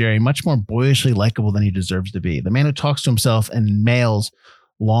set makes Jerry much more boyishly likable than he deserves to be. The man who talks to himself and mails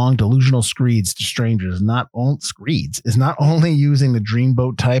long delusional screeds to strangers is not only using the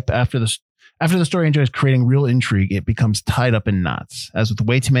dreamboat type after the story enjoys creating real intrigue, it becomes tied up in knots. As with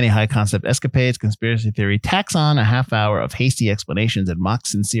way too many high concept escapades, Conspiracy Theory tacks on a half hour of hasty explanations and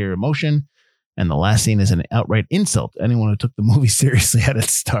mocks sincere emotion. And the last scene is an outright insult to anyone who took the movie seriously at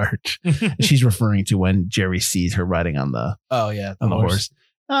its start. She's referring to when Jerry sees her riding on the horse.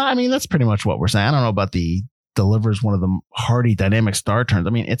 I mean, that's pretty much what we're saying. I don't know about the delivers one of the hearty dynamic star turns. I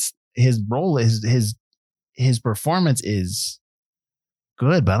mean, it's his role is his performance is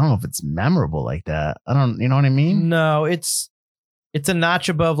good, but I don't know if it's memorable like that. You know what I mean? No, it's a notch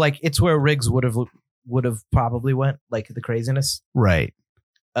above. Like it's where Riggs would have probably went, like the craziness. Right.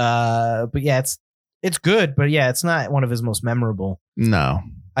 But yeah, it's good, but yeah, it's not one of his most memorable. No.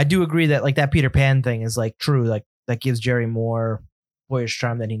 I do agree that like that Peter Pan thing is like true. Like that gives Jerry more boyish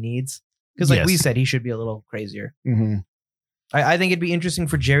charm than he needs. Because like we said, he should be a little crazier. Mm-hmm. I think it'd be interesting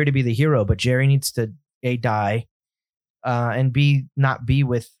for Jerry to be the hero, but Jerry needs to A, die, and B, not be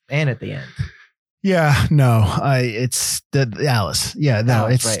with Anne at the end. Yeah, no, it's the Alice. Yeah, no,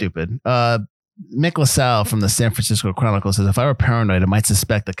 Alice, it's right. stupid. Mick LaSalle from the San Francisco Chronicle says, if I were paranoid, I might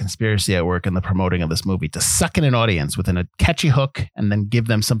suspect a conspiracy at work in the promoting of this movie to suck in an audience within a catchy hook and then give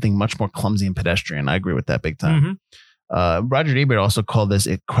them something much more clumsy and pedestrian. I agree with that big time. Mm-hmm. Roger Ebert also called this,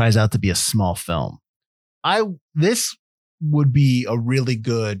 it cries out to be a small film. This would be a really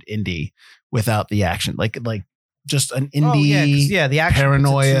good indie without the action. Like just an indie the action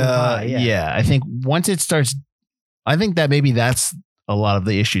paranoia. puts it too high, Yeah, I think once it starts, I think that maybe that's a lot of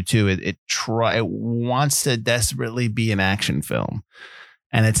the issue too. It wants to desperately be an action film,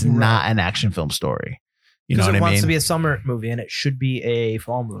 and it's not an action film story. You know what I mean? It wants to be a summer movie, and it should be a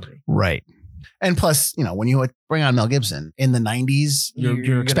fall movie. Right. And plus, when you bring on Mel Gibson in the 90s,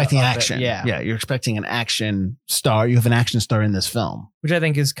 you're expecting action. Yeah, you're expecting an action star. You have an action star in this film, which I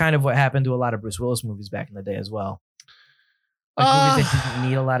think is kind of what happened to a lot of Bruce Willis movies back in the day as well. Like movies that didn't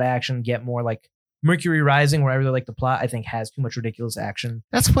need a lot of action, get more like Mercury Rising, where I really like the plot, I think has too much ridiculous action.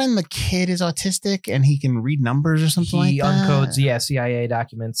 That's when the kid is autistic and he can read numbers or something like that. He uncodes, CIA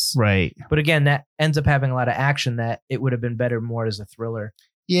documents. Right. But again, that ends up having a lot of action that it would have been better more as a thriller.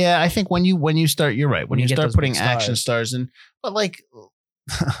 Yeah, I think when you start, you're right. When you start putting action stars in, but like,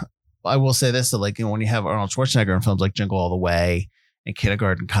 I will say this, that like, when you have Arnold Schwarzenegger in films like Jingle All the Way and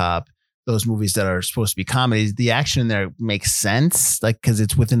Kindergarten Cop, those movies that are supposed to be comedies, the action in there makes sense, like, because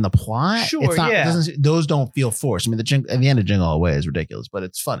it's within the plot. Sure, it's not, those don't feel forced. I mean, at the end of Jingle All the Way is ridiculous, but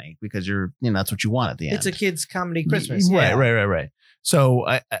it's funny because that's what you want at the end. It's a kid's comedy Christmas. Right. So,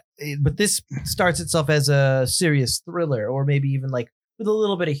 but this starts itself as a serious thriller, or maybe even like with a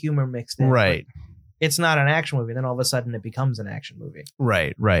little bit of humor mixed in. Right. It's not an action movie. Then all of a sudden it becomes an action movie.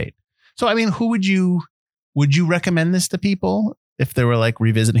 Right. So, I mean, would you recommend this to people if they were like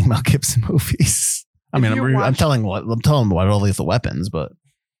revisiting Mel Gibson movies? I mean, I'm telling them what all Lethal Weapons, but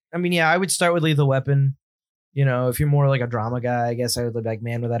I mean, yeah, I would start with Lethal Weapon. If you're more like a drama guy, I guess I would look like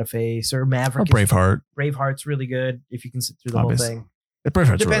Man Without a Face or Maverick. Or Braveheart. Braveheart's really good if you can sit through the whole thing.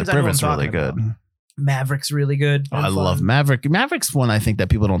 Braveheart's really good. Maverick's really good. I love Maverick. Maverick's one I think that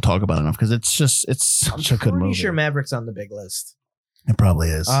people don't talk about enough because it's such a good movie. I'm pretty sure Maverick's on the big list. It probably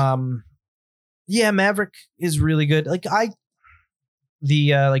is. Yeah, Maverick is really good. Like like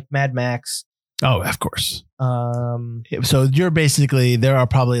Mad Max. Oh, of course. So you're basically, there are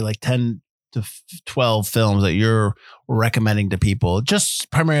probably like 10 to 12 films that you're recommending to people.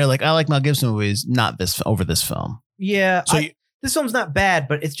 Just primarily like, I like Mel Gibson movies, not this over this film. Yeah. So this film's not bad,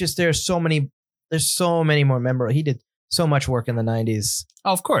 but it's just there's so many more memorable. He did so much work in the 90s.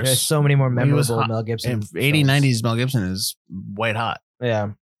 Oh, of course. There's so many more memorable Mel Gibson. 80s, 90s Mel Gibson is white hot. Yeah.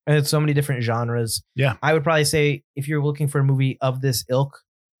 And it's so many different genres. Yeah. I would probably say if you're looking for a movie of this ilk,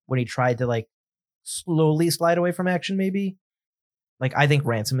 when he tried to like slowly slide away from action, maybe. Like, I think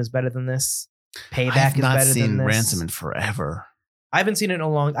Ransom is better than this. Payback is better than this. I've not seen Ransom in forever. I haven't seen it in a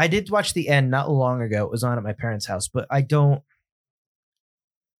long... I did watch The End not long ago. It was on at my parents' house, but I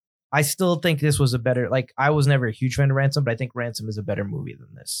still think this was a better... Like, I was never a huge fan of Ransom, but I think Ransom is a better movie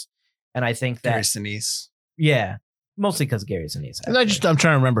than this. And I think that... Gary Sinise. Yeah. Mostly because of Gary Sinise. I'm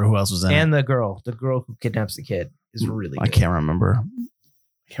trying to remember who else was in it. And the girl who kidnaps the kid is really good. I can't remember.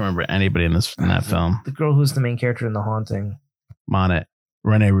 I can't remember anybody in that film. The girl who's the main character in The Haunting. Monet.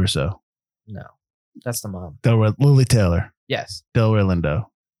 Renee Russo. No. That's the mom. Lily Taylor. Yes. Delroy Lindo.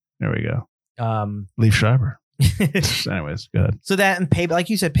 There we go. Liev Schreiber. Anyways, go ahead. So that and Payback, like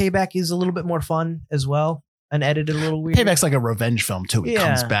you said, Payback is a little bit more fun as well and edited a little weird. Payback's like a revenge film too. He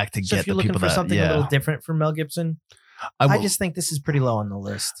comes back to get the people that... So if you're looking for something a little different from Mel Gibson, I just think this is pretty low on the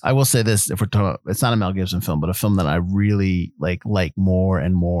list. I will say this: if we're talking, it's not a Mel Gibson film, but a film that I really like more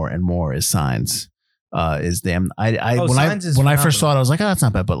and more and more is Signs. Is when I first saw it, I was like, oh, that's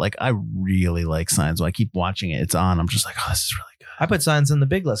not bad, but like I really like Signs. So I keep watching it; it's on. I'm just like, oh, this is really good. I put Signs on the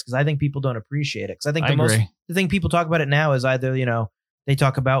big list because I think people don't appreciate it. Because I think the thing people talk about it now is either they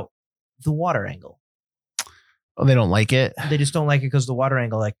talk about the water angle. Oh, they don't like it. They just don't like it because the water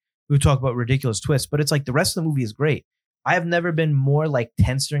angle. Like we talk about ridiculous twists, but it's like the rest of the movie is great. I have never been more like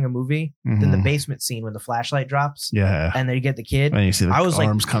tense during a movie than the basement scene when the flashlight drops. Yeah. And then you get the kid. And you see the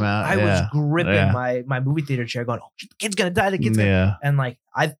arms come out. I was gripping my movie theater chair going, oh, the kid's going to die. The kid's going to... And like,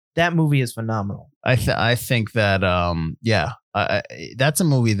 that movie is phenomenal. I think that, that's a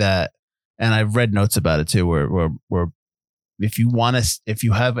movie that, and I've read notes about it too, where if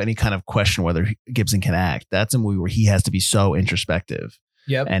you have any kind of question whether Gibson can act, that's a movie where he has to be so introspective.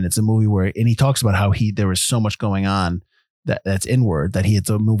 Yep. And it's a movie where, and he talks about how there was so much going on that's inward, that it's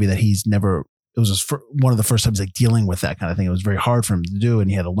a movie that he's never, it was one of the first times like dealing with that kind of thing. It was very hard for him to do.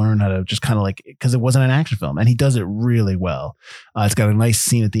 And he had to learn how to just kind of like, because it wasn't an action film, and he does it really well. It's got a nice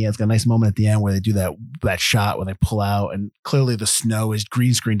scene at the end. It's got a nice moment at the end where they do that shot where they pull out, and clearly the snow is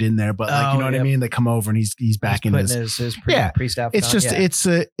green screened in there, but like, you know what I mean? They come over and he's back in his priest outfit. It's just,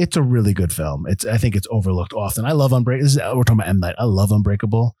 it's a really good film. I think it's overlooked often. I love Unbreakable. We're talking about M. Night. I love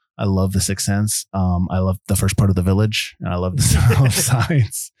Unbreakable. I love The Sixth Sense. I love the first part of The Village, and I love the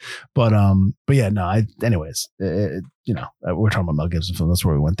Signs. But yeah, no. Anyways, we're talking about Mel Gibson film. That's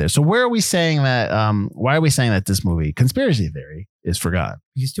where we went there. So where are we saying that? Why are we saying that this movie, Conspiracy Theory, is forgotten?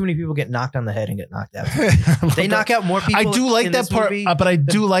 Because too many people get knocked on the head and get knocked out. They knock out more people. I do like that part, but I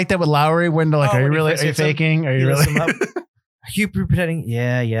do like that with Lowry when they're like, "Are you faking? Are you really?" Are you pretending?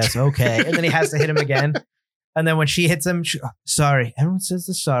 Yes, okay. And then he has to hit him again. And then when she hits him, sorry. Everyone says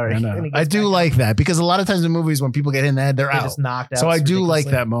the sorry. I do like that, because a lot of times in movies when people get in the head, they're out. Just knocked out. So I do like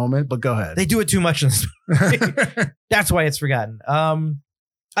that moment, but go ahead. They do it too much in this movie. That's why it's forgotten.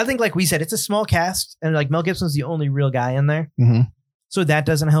 I think, like we said, it's a small cast, and like Mel Gibson's the only real guy in there. Mm-hmm. So that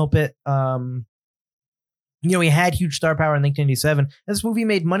doesn't help it. He had huge star power in 1987. This movie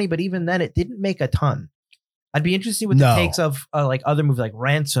made money, but even then it didn't make a ton. I'd be interested with the takes of like other movies like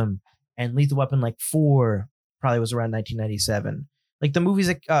Ransom and Lethal Weapon, like 4. Probably was around 1997. Like the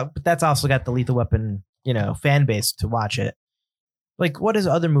movies, but that's also got the Lethal Weapon, fan base to watch it. Like, what does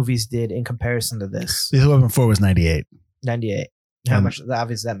other movies did in comparison to this? Lethal Weapon 4 was 98. 98. How much?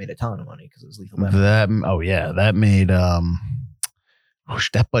 Obviously, that made a ton of money because it was Lethal Weapon. That made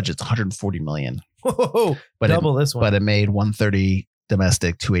that budget's 140 million. Whoa, but double this one. But it made 130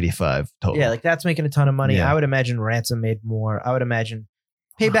 domestic, 285 total. Yeah, like that's making a ton of money. Yeah. I would imagine Ransom made more. I would imagine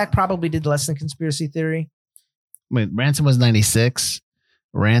Payback probably did less than Conspiracy Theory. Ransom was 96.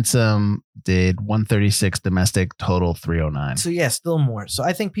 Ransom did 136 domestic, total 309. So yeah, still more. So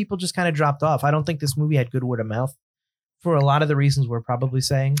I think people just kind of dropped off. I don't think this movie had good word of mouth for a lot of the reasons we're probably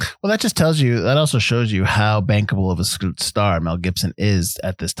saying. Well, that also shows you how bankable of a star Mel Gibson is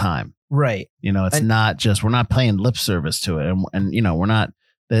at this time. Right. It's not just, we're not playing lip service to it. And we're not,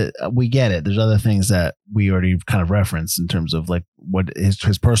 we get it. There's other things that we already kind of referenced in terms of like what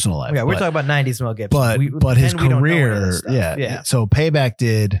his personal life. Yeah, we're talking about 90s Mel Gibson. But his career, yeah. So Payback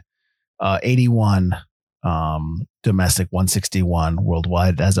did 81 domestic, 161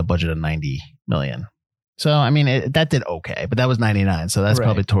 worldwide, has a budget of 90 million. So I mean, that did okay, but that was 99. So that's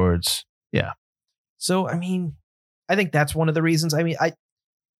probably towards So I mean, I think that's one of the reasons. I mean, I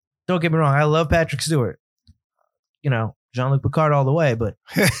don't get me wrong. I love Patrick Stewart. Jean-Luc Picard all the way, but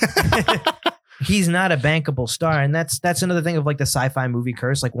he's not a bankable star. And that's another thing of like the sci-fi movie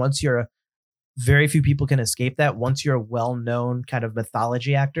curse. Like once very few people can escape that. Once you're a well-known kind of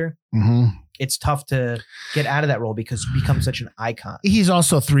mythology actor, it's tough to get out of that role because you become such an icon. He's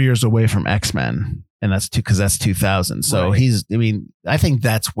also 3 years away from X-Men, and that's because that's 2000. So I think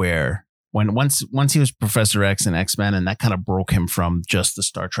that's where once he was Professor X and X-Men, and that kind of broke him from just the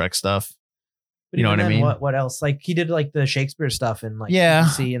Star Trek stuff. But you know what I mean? What else? Like he did like the Shakespeare stuff and like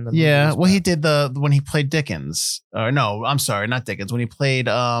BBC and the movies, well, he did when he played Dickens. Or no, I'm sorry, not Dickens. When he played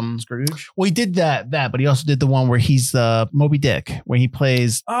Scrooge. Well, he did that, but he also did the one where he's Moby Dick, where he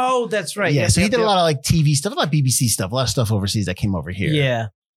plays. Oh, that's right. Yeah, so he did a lot of like TV stuff, a lot of BBC stuff, a lot of stuff overseas that came over here. Yeah.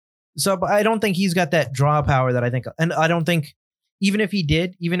 So, but I don't think he's got that draw power that I think, and I don't think even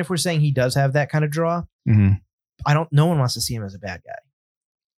if we're saying he does have that kind of draw, no one wants to see him as a bad guy.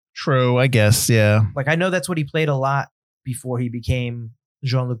 True, I guess. Yeah. Like I know that's what he played a lot before he became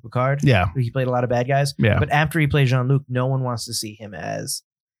Jean-Luc Picard. Yeah. He played a lot of bad guys. Yeah. But after he played Jean-Luc, no one wants to see him as,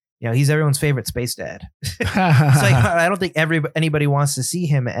 he's everyone's favorite space dad. It's like, I don't think anybody wants to see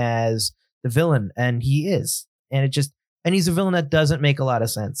him as the villain, and he is. And he's a villain that doesn't make a lot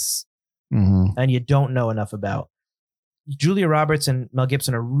of sense. And you don't know enough about. Julia Roberts and Mel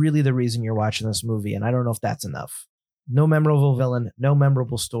Gibson are really the reason you're watching this movie, and I don't know if that's enough. No memorable villain, no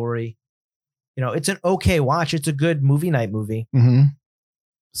memorable story. It's an okay watch. It's a good movie night movie.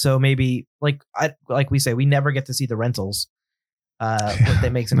 So maybe like we say, we never get to see the rentals. What they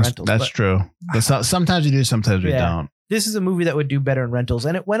make in rentals. That's true. But sometimes we do, sometimes we don't. This is a movie that would do better in rentals,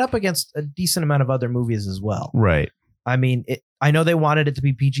 and it went up against a decent amount of other movies as well. Right. I mean, I know they wanted it to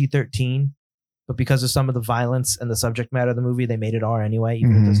be PG-13, but because of some of the violence and the subject matter of the movie, they made it R anyway,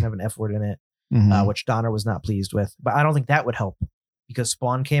 even if it doesn't have an F word in it. Which Donner was not pleased with. But I don't think that would help because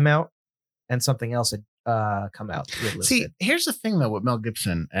Spawn came out and something else had come out. See, here's the thing, though, with Mel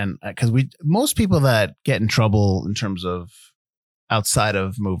Gibson, and because most people that get in trouble in terms of outside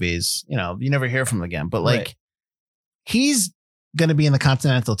of movies, you never hear from them again. But like, he's going to be in the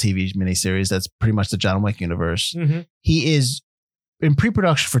Continental TV miniseries. That's pretty much the John Wick universe. Mm-hmm. He is in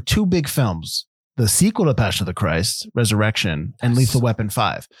pre-production for 2 big films, the sequel to Passion of the Christ, Resurrection, and Lethal Weapon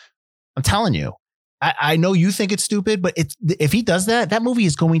 5. I'm telling you, I know you think it's stupid, but if he does that, that movie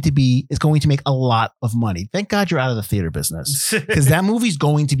is going to make a lot of money. Thank God you're out of the theater business, because that movie's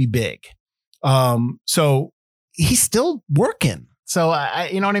going to be big. So he's still working. So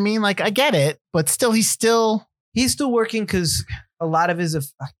you know what I mean? Like, I get it, but still, he's still working because a lot of his,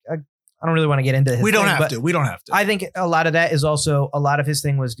 I don't really want to get into his We don't thing, have but to. We don't have to. I think a lot of that is also, a lot of his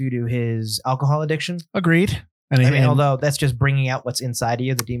thing was due to his alcohol addiction. Agreed. And although that's just bringing out what's inside of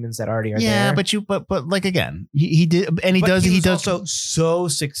you, the demons that already are there. Yeah, but like, again, he did, and he does also so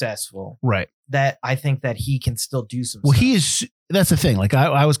successful, right, that I think that he can still do some well, stuff. he is. That's the thing. Like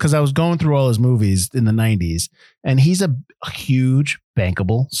I was going through all his movies in the 90s, and he's a huge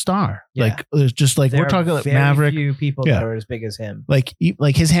bankable star. Yeah. Like there's just like, There we're talking are like very Maverick. few people that are as big as him. Like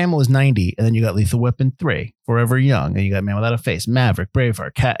his Hamill was 90, and then you got Lethal Weapon 3, Forever Young, and you got Man Without a Face, Maverick,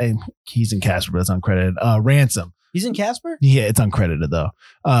 Braveheart, he's in Casper, but it's uncredited. Ransom. He's in Casper? Yeah, it's uncredited though.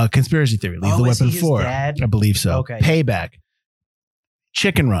 Conspiracy Theory, Lethal is he Weapon his 4. dad? I believe so. Okay. Payback.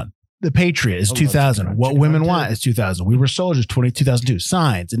 Chicken Run. The Patriot is I love 2000. Chicken Run. What Chicken Women Run Want too. is 2000. We Were Soldiers, 2002.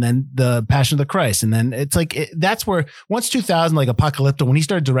 Signs, and then The Passion of the Christ. And then it's like, that's where, once 2000, like Apocalypto, when he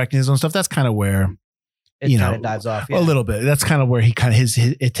started directing his own stuff, that's kind of where, It you kind know, of dives off. a little bit. That's kind of where he kind of,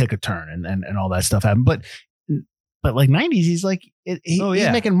 it took a turn and all that stuff happened. But like 90s, he's like, he's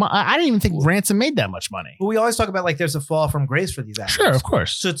making, I didn't even think Ransom made that much money. Well, we always talk about like there's a fall from grace for these actors. Sure, of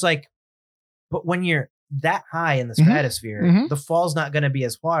course. So it's like, but when you're that high in the Mhm. stratosphere, Mhm. the fall's not going to be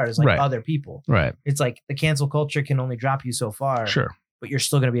as far as like Right. other people. Right. It's like the cancel culture can only drop you so far. Sure. But you're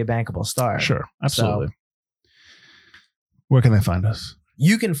still going to be a bankable star. Sure. Absolutely. Where can they find us?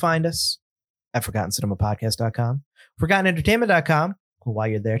 You can find us at ForgottenCinemaPodcast.com, ForgottenEntertainment.com. While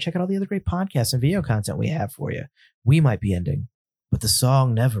you're there, check out all the other great podcasts and video content we have for you. We might be ending, but the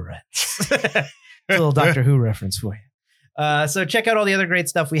song never ends. A little Doctor Who reference for you. So check out all the other great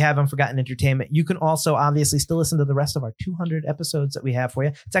stuff we have on Forgotten Entertainment. You can also obviously still listen to the rest of our 200 episodes that we have for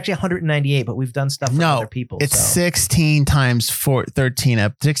you. It's actually 198, but we've done stuff for other people. It's so. 16 times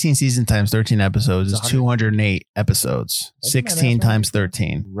 16 season times 13 episodes is 208 episodes. I think 16 that's right. times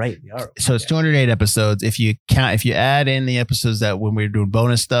 13. Right. We are. So it's 208 episodes. If you add in the episodes that when we're doing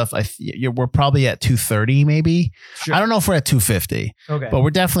bonus stuff, we're probably at 230 maybe. Sure. I don't know if we're at 250, Okay. but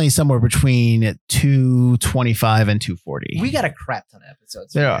we're definitely somewhere between 225 and 240. We got a crap ton of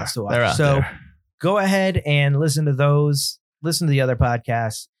episodes. There for you are. guys to watch. They're out so there. go ahead and listen to those. Listen to the other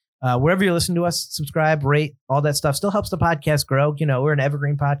podcasts. Wherever you listen to us, subscribe, rate, all that stuff. Still helps the podcast grow. You know, we're an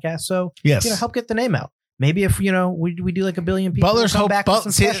evergreen podcast, so Yes. help get the name out. Maybe if we do like 1 billion people, Butler's we'll come hope. back with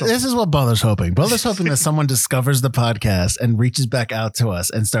some See, specials. this is what Butler's hoping. Butler's hoping that someone discovers the podcast and reaches back out to us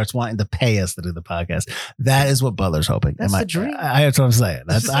and starts wanting to pay us to do the podcast. That is what Butler's hoping. That's the dream. That's what I'm saying.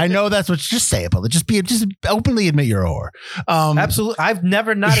 I know that's what. Just say it, Butler. Just openly admit you're a whore. Absolutely, I've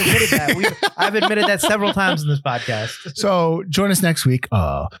never not admitted that. I've admitted that several times in this podcast. So join us next week.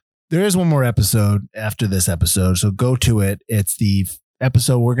 There is one more episode after this episode, so go to it. It's the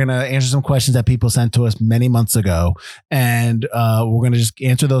episode. We're going to answer some questions that people sent to us many months ago, and we're going to just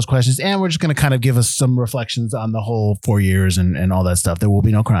answer those questions, and we're just going to kind of give us some reflections on the whole 4 years and all that stuff. There will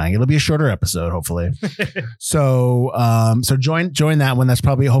be no crying. It'll be a shorter episode, hopefully. So join that one.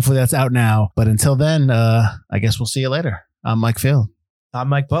 Hopefully that's out now. But until then, I guess we'll see you later. I'm Mike Field. I'm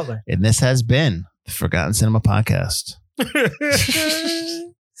Mike Butler. And this has been the Forgotten Cinema Podcast.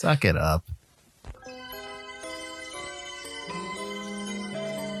 Suck it up.